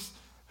 all these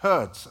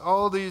hurts,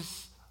 all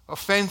these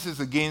offenses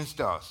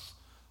against us,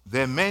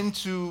 they're meant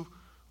to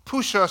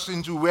push us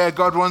into where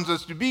God wants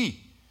us to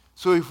be.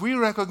 So if we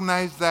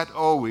recognize that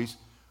always,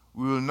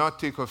 we will not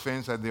take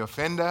offense at the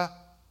offender,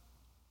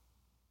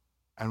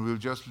 and we'll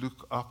just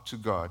look up to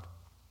God,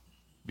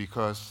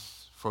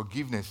 because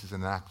forgiveness is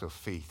an act of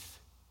faith.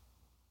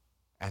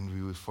 And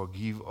we will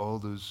forgive all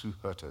those who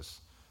hurt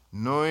us,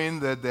 knowing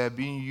that they're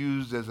being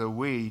used as a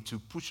way to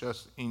push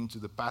us into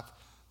the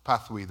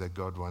pathway that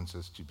God wants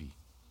us to be.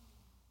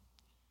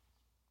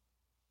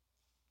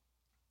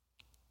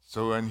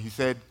 So when he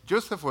said,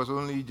 Joseph was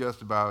only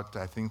just about,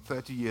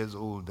 30 years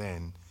old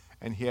then,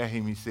 and hear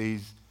him, he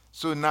says,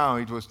 so now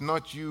it was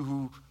not you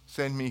who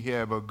sent me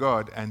here, but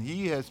God, and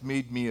he has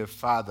made me a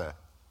father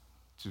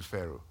to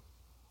Pharaoh,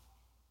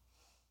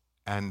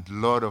 and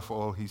Lord of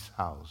all his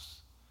house,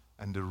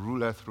 and the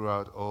ruler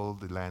throughout all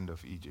the land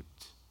of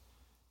Egypt.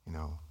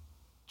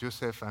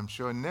 Joseph, I'm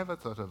sure, never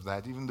thought of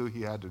that, even though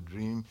he had a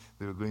dream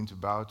they were going to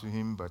bow to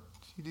him, but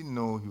he didn't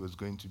know he was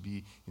going to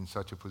be in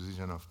such a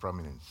position of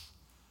prominence.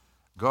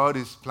 God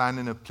is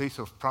planning a place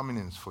of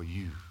prominence for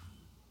you,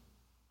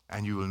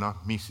 and you will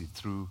not miss it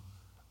through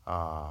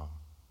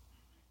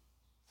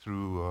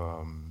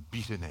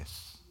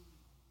bitterness.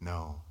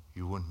 No,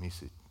 you won't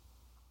miss it.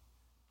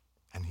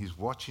 And he's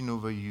watching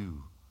over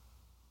you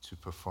to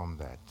perform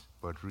that,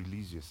 but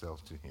release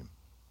yourself to him.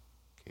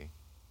 Okay?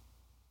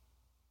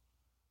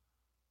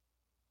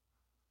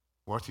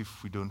 What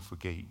if we don't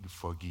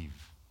forgive?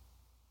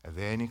 Are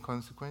there any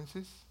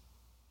consequences?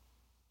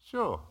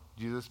 Sure,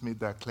 Jesus made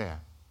that clear.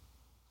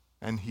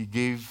 And he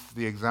gave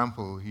the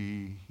example,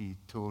 he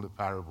told a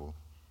parable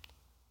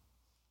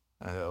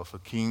of a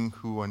king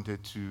who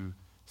wanted to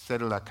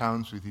settle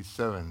accounts with his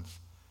servants.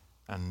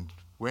 And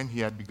when he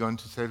had begun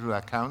to settle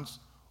accounts,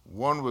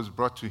 one was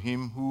brought to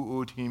him who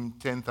owed him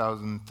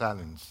 10,000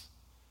 talents.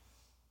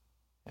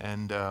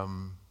 And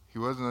he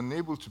was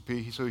unable to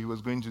pay, so he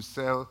was going to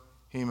sell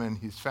him and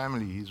his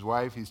family, his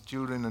wife, his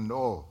children, and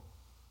all.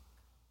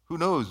 Who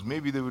knows,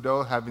 maybe they would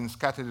all have been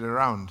scattered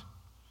around.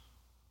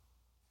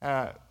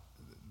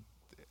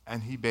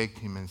 And he begged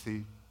him and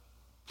said,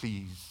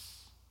 please,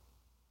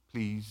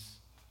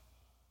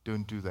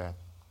 don't do that.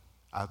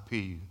 I'll pay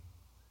you.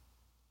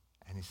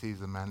 And he says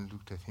the man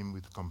looked at him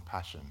with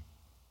compassion.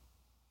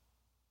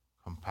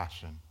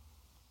 Compassion.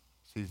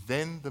 He says,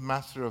 then the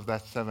master of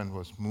that servant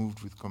was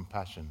moved with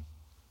compassion,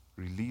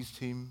 released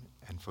him,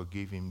 and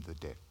forgave him the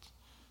debt.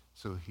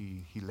 So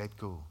he let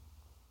go.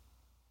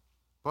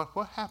 But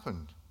what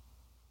happened?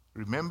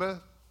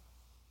 Remember,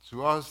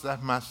 to us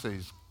that master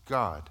is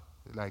God,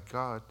 like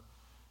God.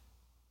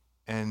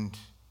 And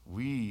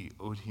we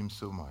owed him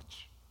so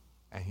much,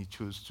 and he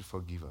chose to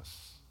forgive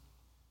us.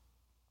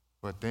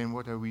 But then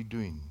what are we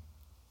doing?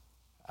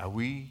 Are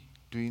we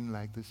doing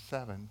like the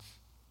servants?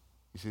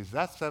 He says,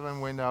 that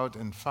servant went out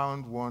and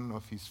found one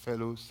of his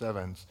fellow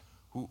servants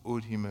who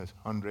owed him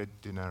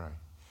 100 denarii.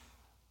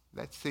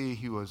 Let's say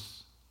he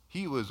was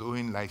he was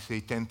owing, like,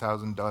 say,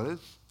 $10,000,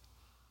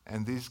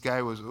 and this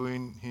guy was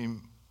owing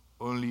him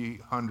only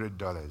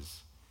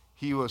 $100.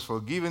 He was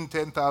forgiven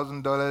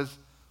 $10,000,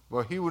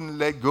 but he wouldn't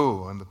let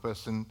go on the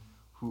person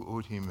who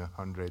owed him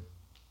 $100.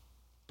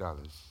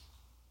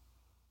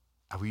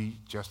 Are we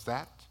just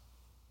that?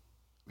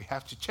 We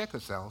have to check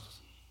ourselves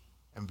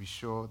and be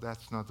sure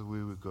that's not the way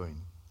we're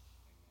going.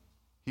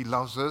 He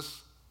loves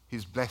us,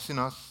 he's blessing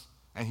us,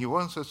 and he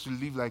wants us to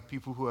live like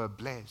people who are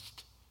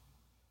blessed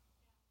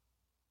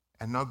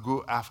and not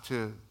go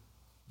after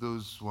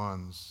those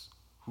ones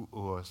who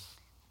owe us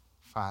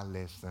far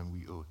less than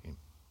we owe him.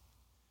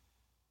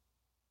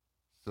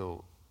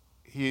 So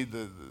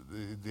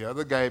the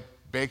other guy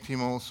begged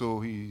him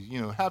also,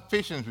 have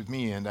patience with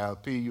me and I'll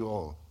pay you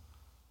all.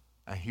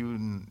 And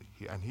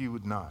he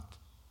would not,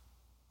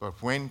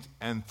 but went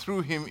and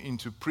threw him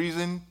into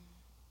prison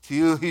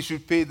till he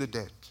should pay the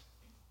debt.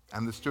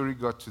 And the story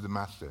got to the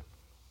master.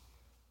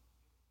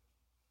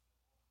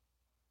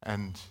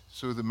 And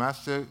so the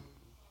master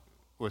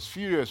was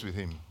furious with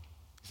him.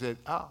 He said,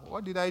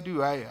 what did I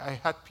do? I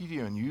had pity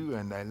on you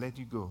and I let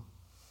you go.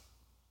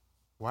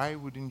 Why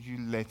wouldn't you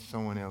let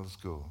someone else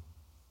go?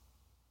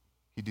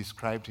 He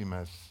described him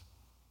as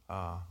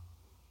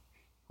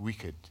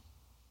wicked.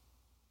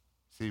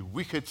 Say,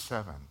 wicked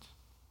servant.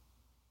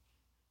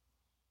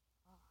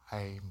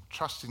 I'm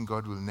trusting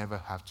God will never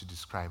have to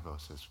describe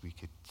us as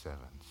wicked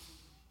servants.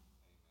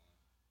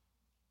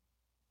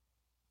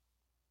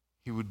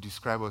 He would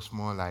describe us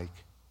more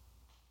like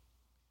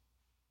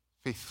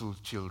faithful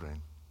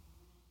children,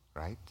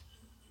 right?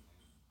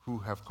 Who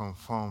have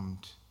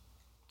conformed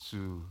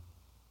to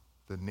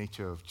the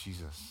nature of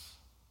Jesus.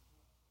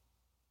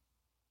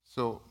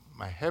 So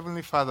my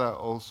Heavenly Father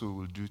also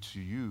will do to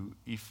you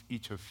if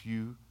each of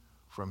you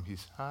from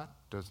his heart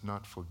does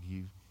not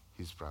forgive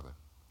his brother.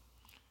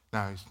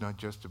 Now, it's not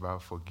just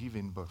about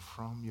forgiving, but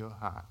from your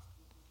heart.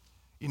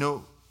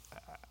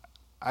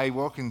 I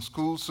work in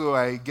school, so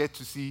I get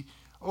to see,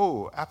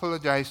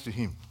 apologize to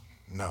him.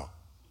 No.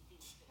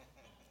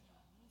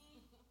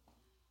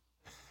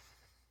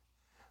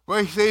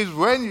 Well, he says,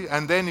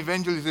 and then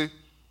eventually he says,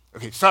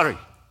 okay, sorry.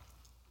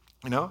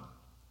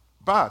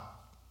 But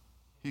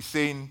he's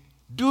saying,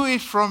 do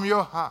it from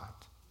your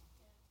heart.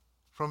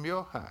 From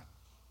your heart.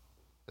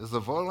 It's a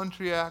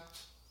voluntary act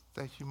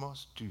that you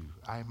must do.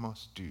 I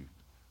must do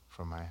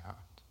from my heart.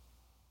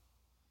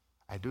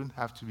 I don't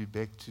have to be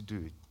begged to do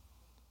it.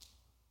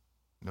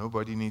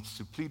 Nobody needs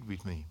to plead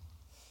with me.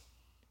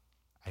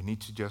 I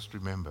need to just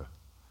remember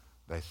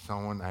there's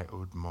someone I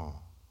owed more,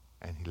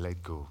 and he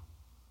let go.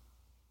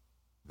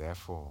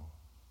 Therefore,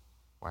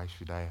 why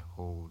should I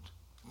hold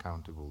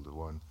accountable the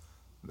one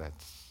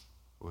that's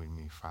owing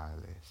me far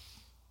less?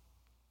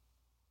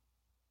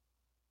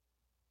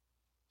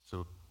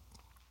 So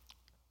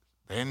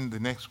then the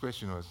next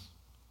question was,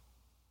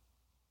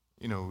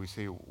 we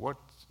say, what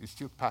is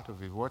still part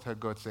of it? What are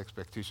God's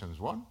expectations?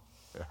 One,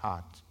 a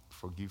heart,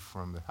 forgive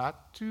from the heart.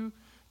 Two,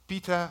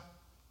 Peter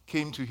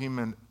came to him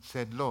and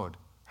said, Lord,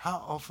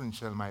 how often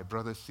shall my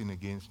brother sin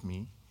against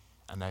me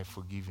and I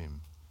forgive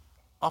him?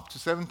 Up to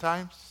 7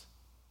 times?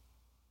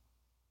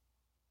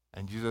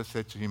 And Jesus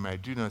said to him, I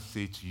do not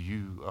say to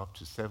you up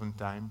to 7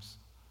 times,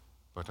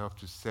 but up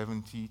to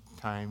 70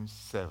 times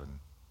 7.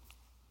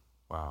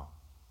 Wow.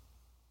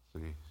 So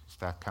you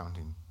start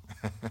counting.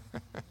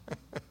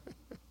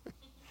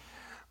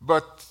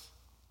 But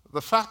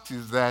the fact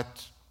is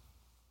that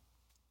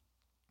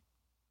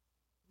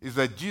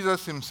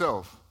Jesus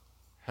himself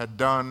had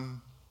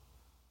done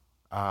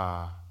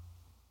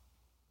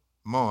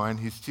more, and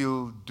he's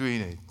still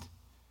doing it.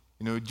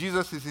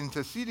 Jesus is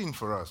interceding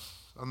for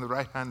us on the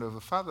right hand of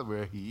the Father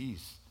where he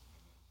is.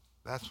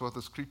 That's what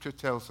the scripture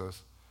tells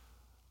us.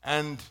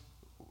 And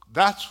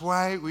that's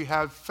why we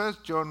have 1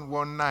 John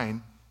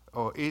 1:9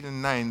 or 8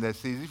 and 9 that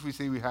says, if we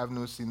say we have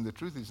no sin, the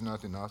truth is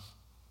not in us.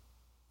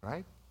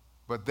 Right?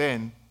 But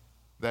then,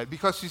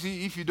 because you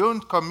see, if you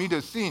don't commit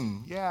a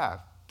sin,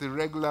 the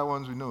regular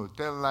ones we know,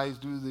 tell lies,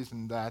 do this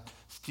and that,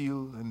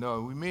 steal, and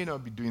all. We may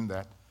not be doing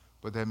that,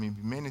 but there may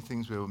be many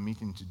things we're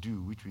omitting to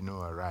do which we know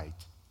are right.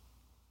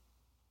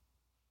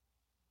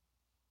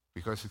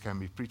 Because it can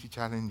be pretty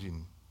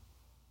challenging,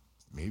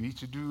 maybe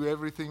to do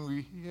everything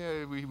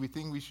we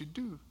think we should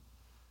do.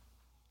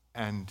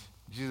 And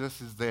Jesus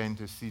is there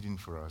interceding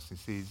for us. He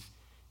says,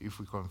 if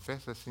we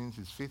confess our sins,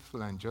 he's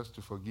faithful and just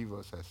to forgive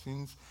us our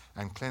sins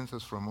and cleanse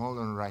us from all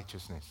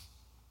unrighteousness.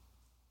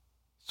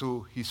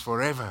 So he's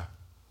forever.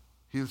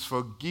 He's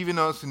forgiven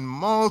us in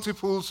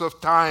multiples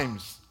of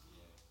times.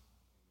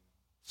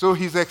 So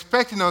he's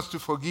expecting us to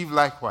forgive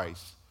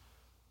likewise.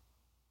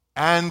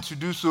 And to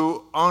do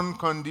so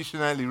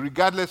unconditionally,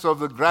 regardless of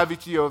the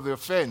gravity of the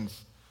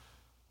offense.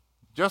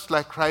 Just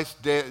like Christ's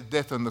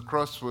death on the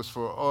cross was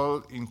for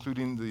all,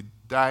 including the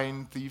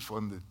dying thief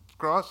on the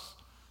cross.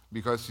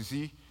 Because you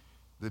see,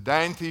 the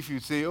dying thief, you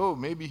say,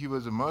 maybe he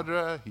was a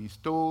murderer, he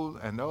stole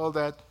and all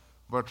that.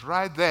 But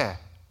right there,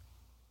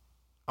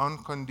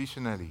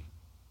 unconditionally,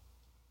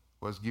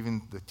 was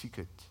given the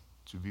ticket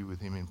to be with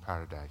him in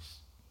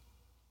paradise.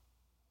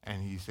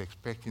 And he's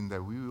expecting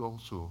that we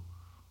also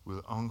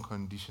will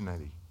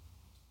unconditionally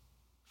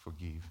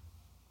forgive.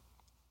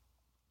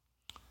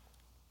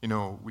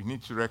 We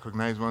need to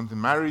recognize one thing.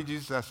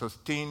 Marriages are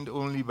sustained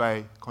only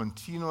by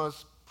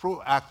continuous,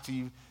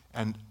 proactive,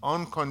 and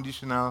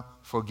unconditional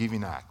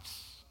forgiving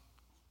acts.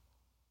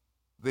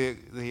 They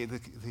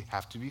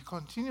have to be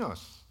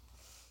continuous.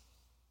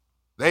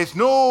 There is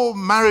no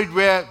marriage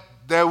where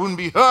there wouldn't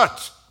be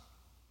hurt.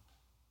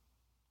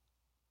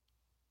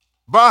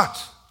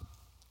 But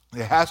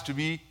there has to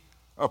be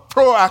a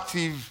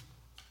proactive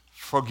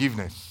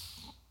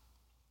forgiveness.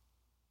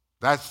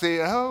 That's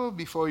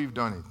before you've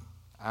done it,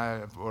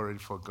 I've already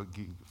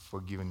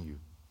forgiven you.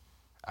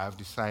 I've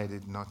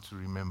decided not to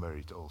remember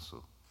it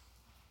also.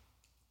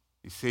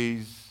 It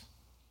says,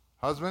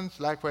 husbands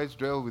likewise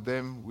dwell with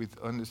them with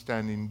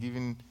understanding,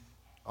 giving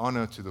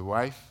honor to the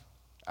wife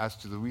as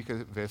to the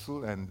weaker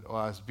vessel, and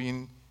as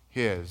being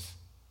heirs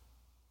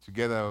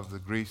together of the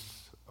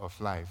grace of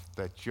life,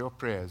 that your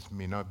prayers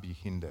may not be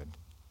hindered.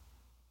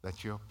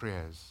 That your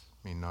prayers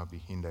may not be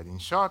hindered. In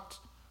short,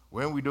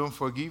 when we don't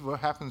forgive, what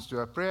happens to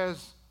our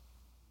prayers?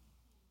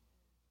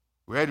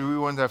 Where do we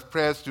want our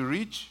prayers to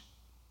reach?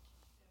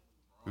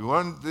 We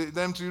want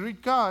them to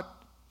reach God.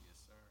 Yes,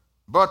 sir.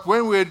 But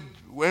when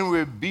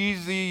we're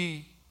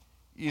busy,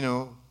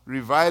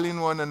 reviling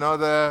one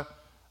another,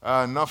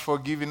 not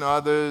forgiving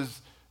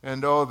others,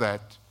 and all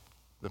that,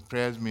 the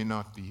prayers may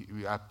not be.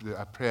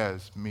 Our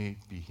prayers may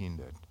be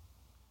hindered.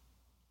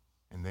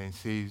 And then it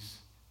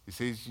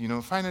says,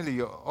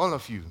 finally, all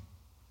of you.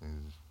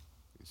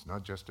 It's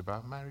not just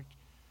about marriage.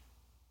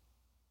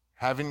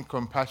 Having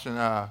compassion,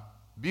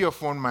 be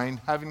of one mind,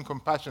 having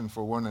compassion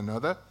for one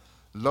another,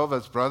 love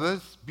as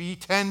brothers, be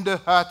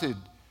tender-hearted,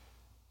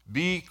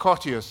 be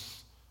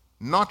courteous,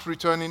 not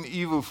returning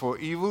evil for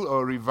evil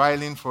or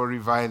reviling for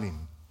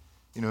reviling.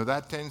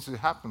 That tends to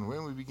happen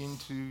when we begin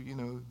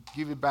to,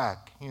 give it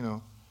back,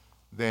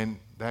 then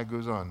that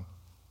goes on.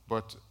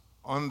 But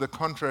on the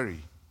contrary,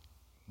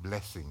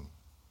 blessing.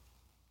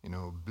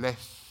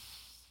 Bless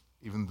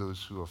even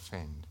those who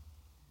offend.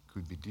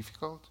 Could be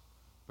difficult,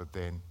 but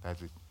then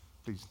that's it.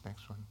 Please,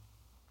 next one.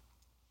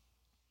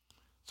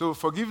 So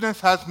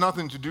forgiveness has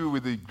nothing to do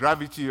with the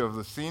gravity of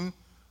the sin,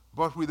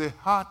 but with a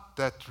heart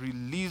that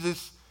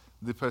releases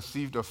the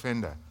perceived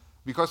offender.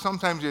 Because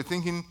sometimes you're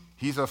thinking,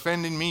 he's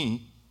offending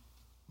me,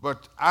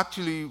 but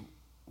actually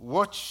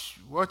what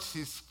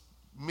is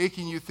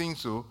making you think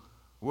so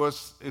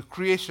was a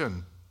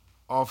creation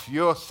of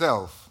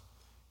yourself.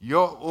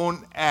 Your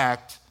own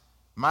act,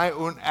 my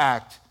own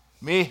act,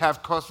 may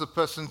have caused the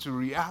person to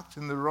react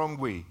in the wrong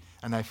way,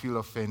 and I feel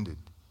offended.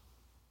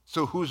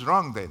 So who's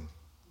wrong then?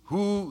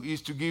 Who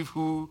is to give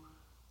who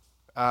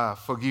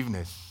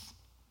forgiveness?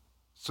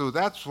 So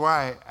that's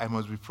why I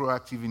must be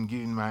proactive in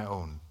giving my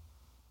own.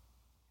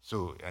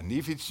 So, and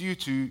if it's you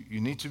too, you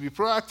need to be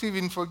proactive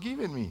in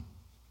forgiving me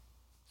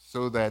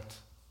so that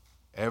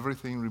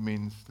everything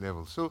remains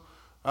level. So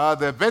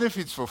there are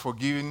benefits for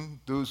forgiving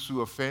those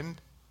who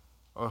offend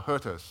or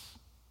hurt us.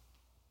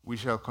 We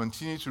shall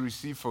continue to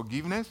receive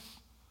forgiveness.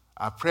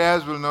 Our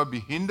prayers will not be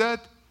hindered.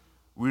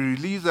 We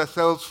release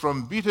ourselves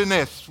from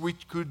bitterness,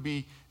 which could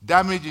be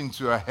damaging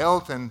to our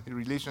health and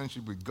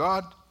relationship with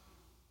God.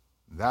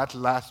 That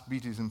last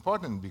bit is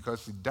important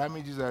because it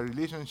damages our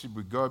relationship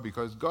with God,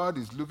 because God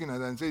is looking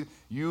at us and says,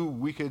 you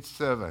wicked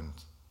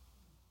servant.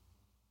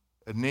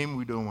 A name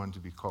we don't want to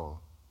be called.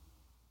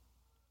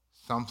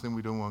 Something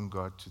we don't want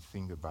God to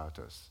think about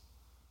us.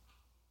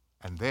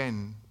 And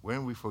then,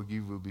 when we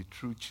forgive, we'll be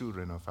true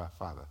children of our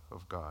Father,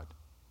 of God.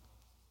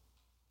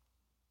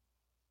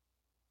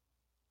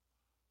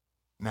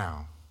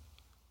 Now,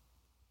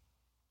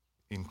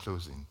 in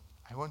closing,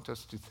 I want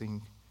us to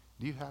think,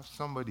 do you have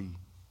somebody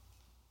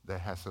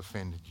that has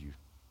offended you?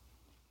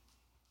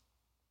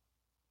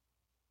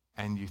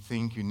 And you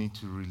think you need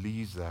to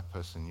release that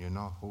person. You're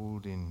not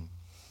holding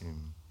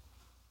him.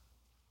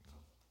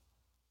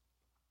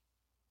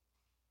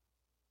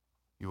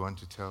 You want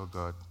to tell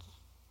God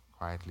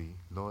quietly,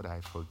 Lord, I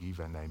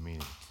forgive and I mean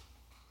it.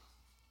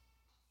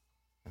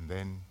 And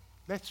then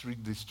let's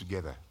read this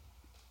together,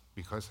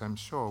 because I'm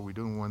sure we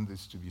don't want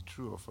this to be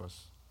true of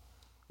us.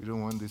 We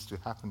don't want this to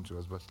happen to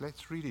us, but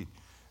let's read it.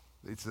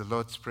 It's the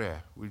Lord's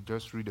Prayer. We'll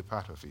just read a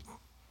part of it.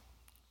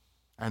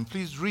 And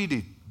please read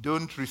it.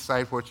 Don't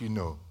recite what you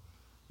know,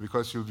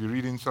 because you'll be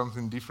reading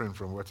something different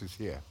from what is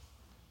here.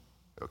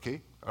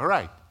 Okay? All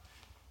right.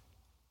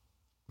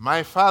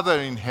 My Father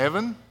in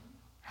heaven,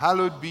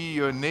 hallowed be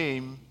your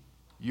name.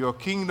 Your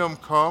kingdom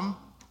come.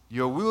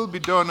 Your will be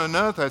done on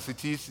earth as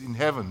it is in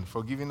heaven.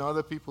 Forgiving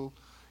other people.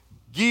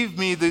 Give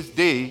me this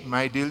day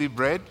my daily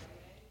bread,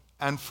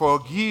 and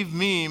forgive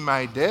me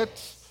my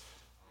debts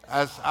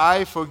as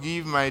I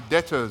forgive my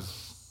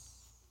debtors.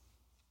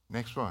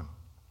 Next one.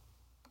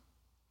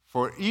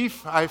 For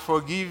if I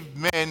forgive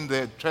men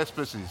their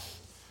trespasses,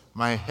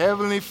 my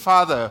heavenly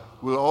Father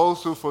will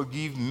also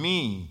forgive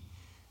me.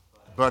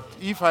 But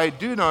if I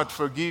do not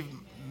forgive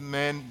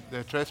men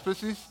their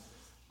trespasses,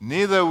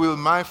 neither will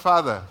my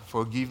Father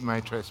forgive my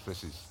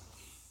trespasses.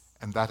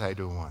 And that I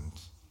don't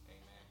want.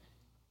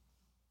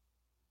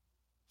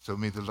 So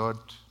may the Lord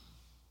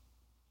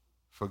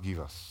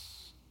forgive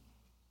us.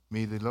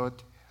 May the Lord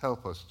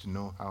help us to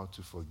know how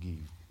to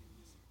forgive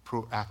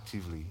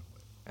proactively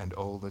and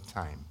all the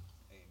time.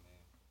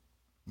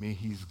 May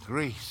his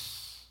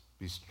grace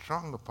be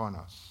strong upon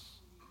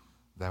us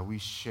that we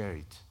share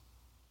it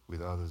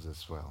with others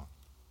as well.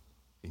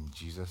 In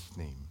Jesus'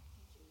 name,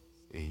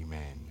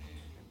 amen.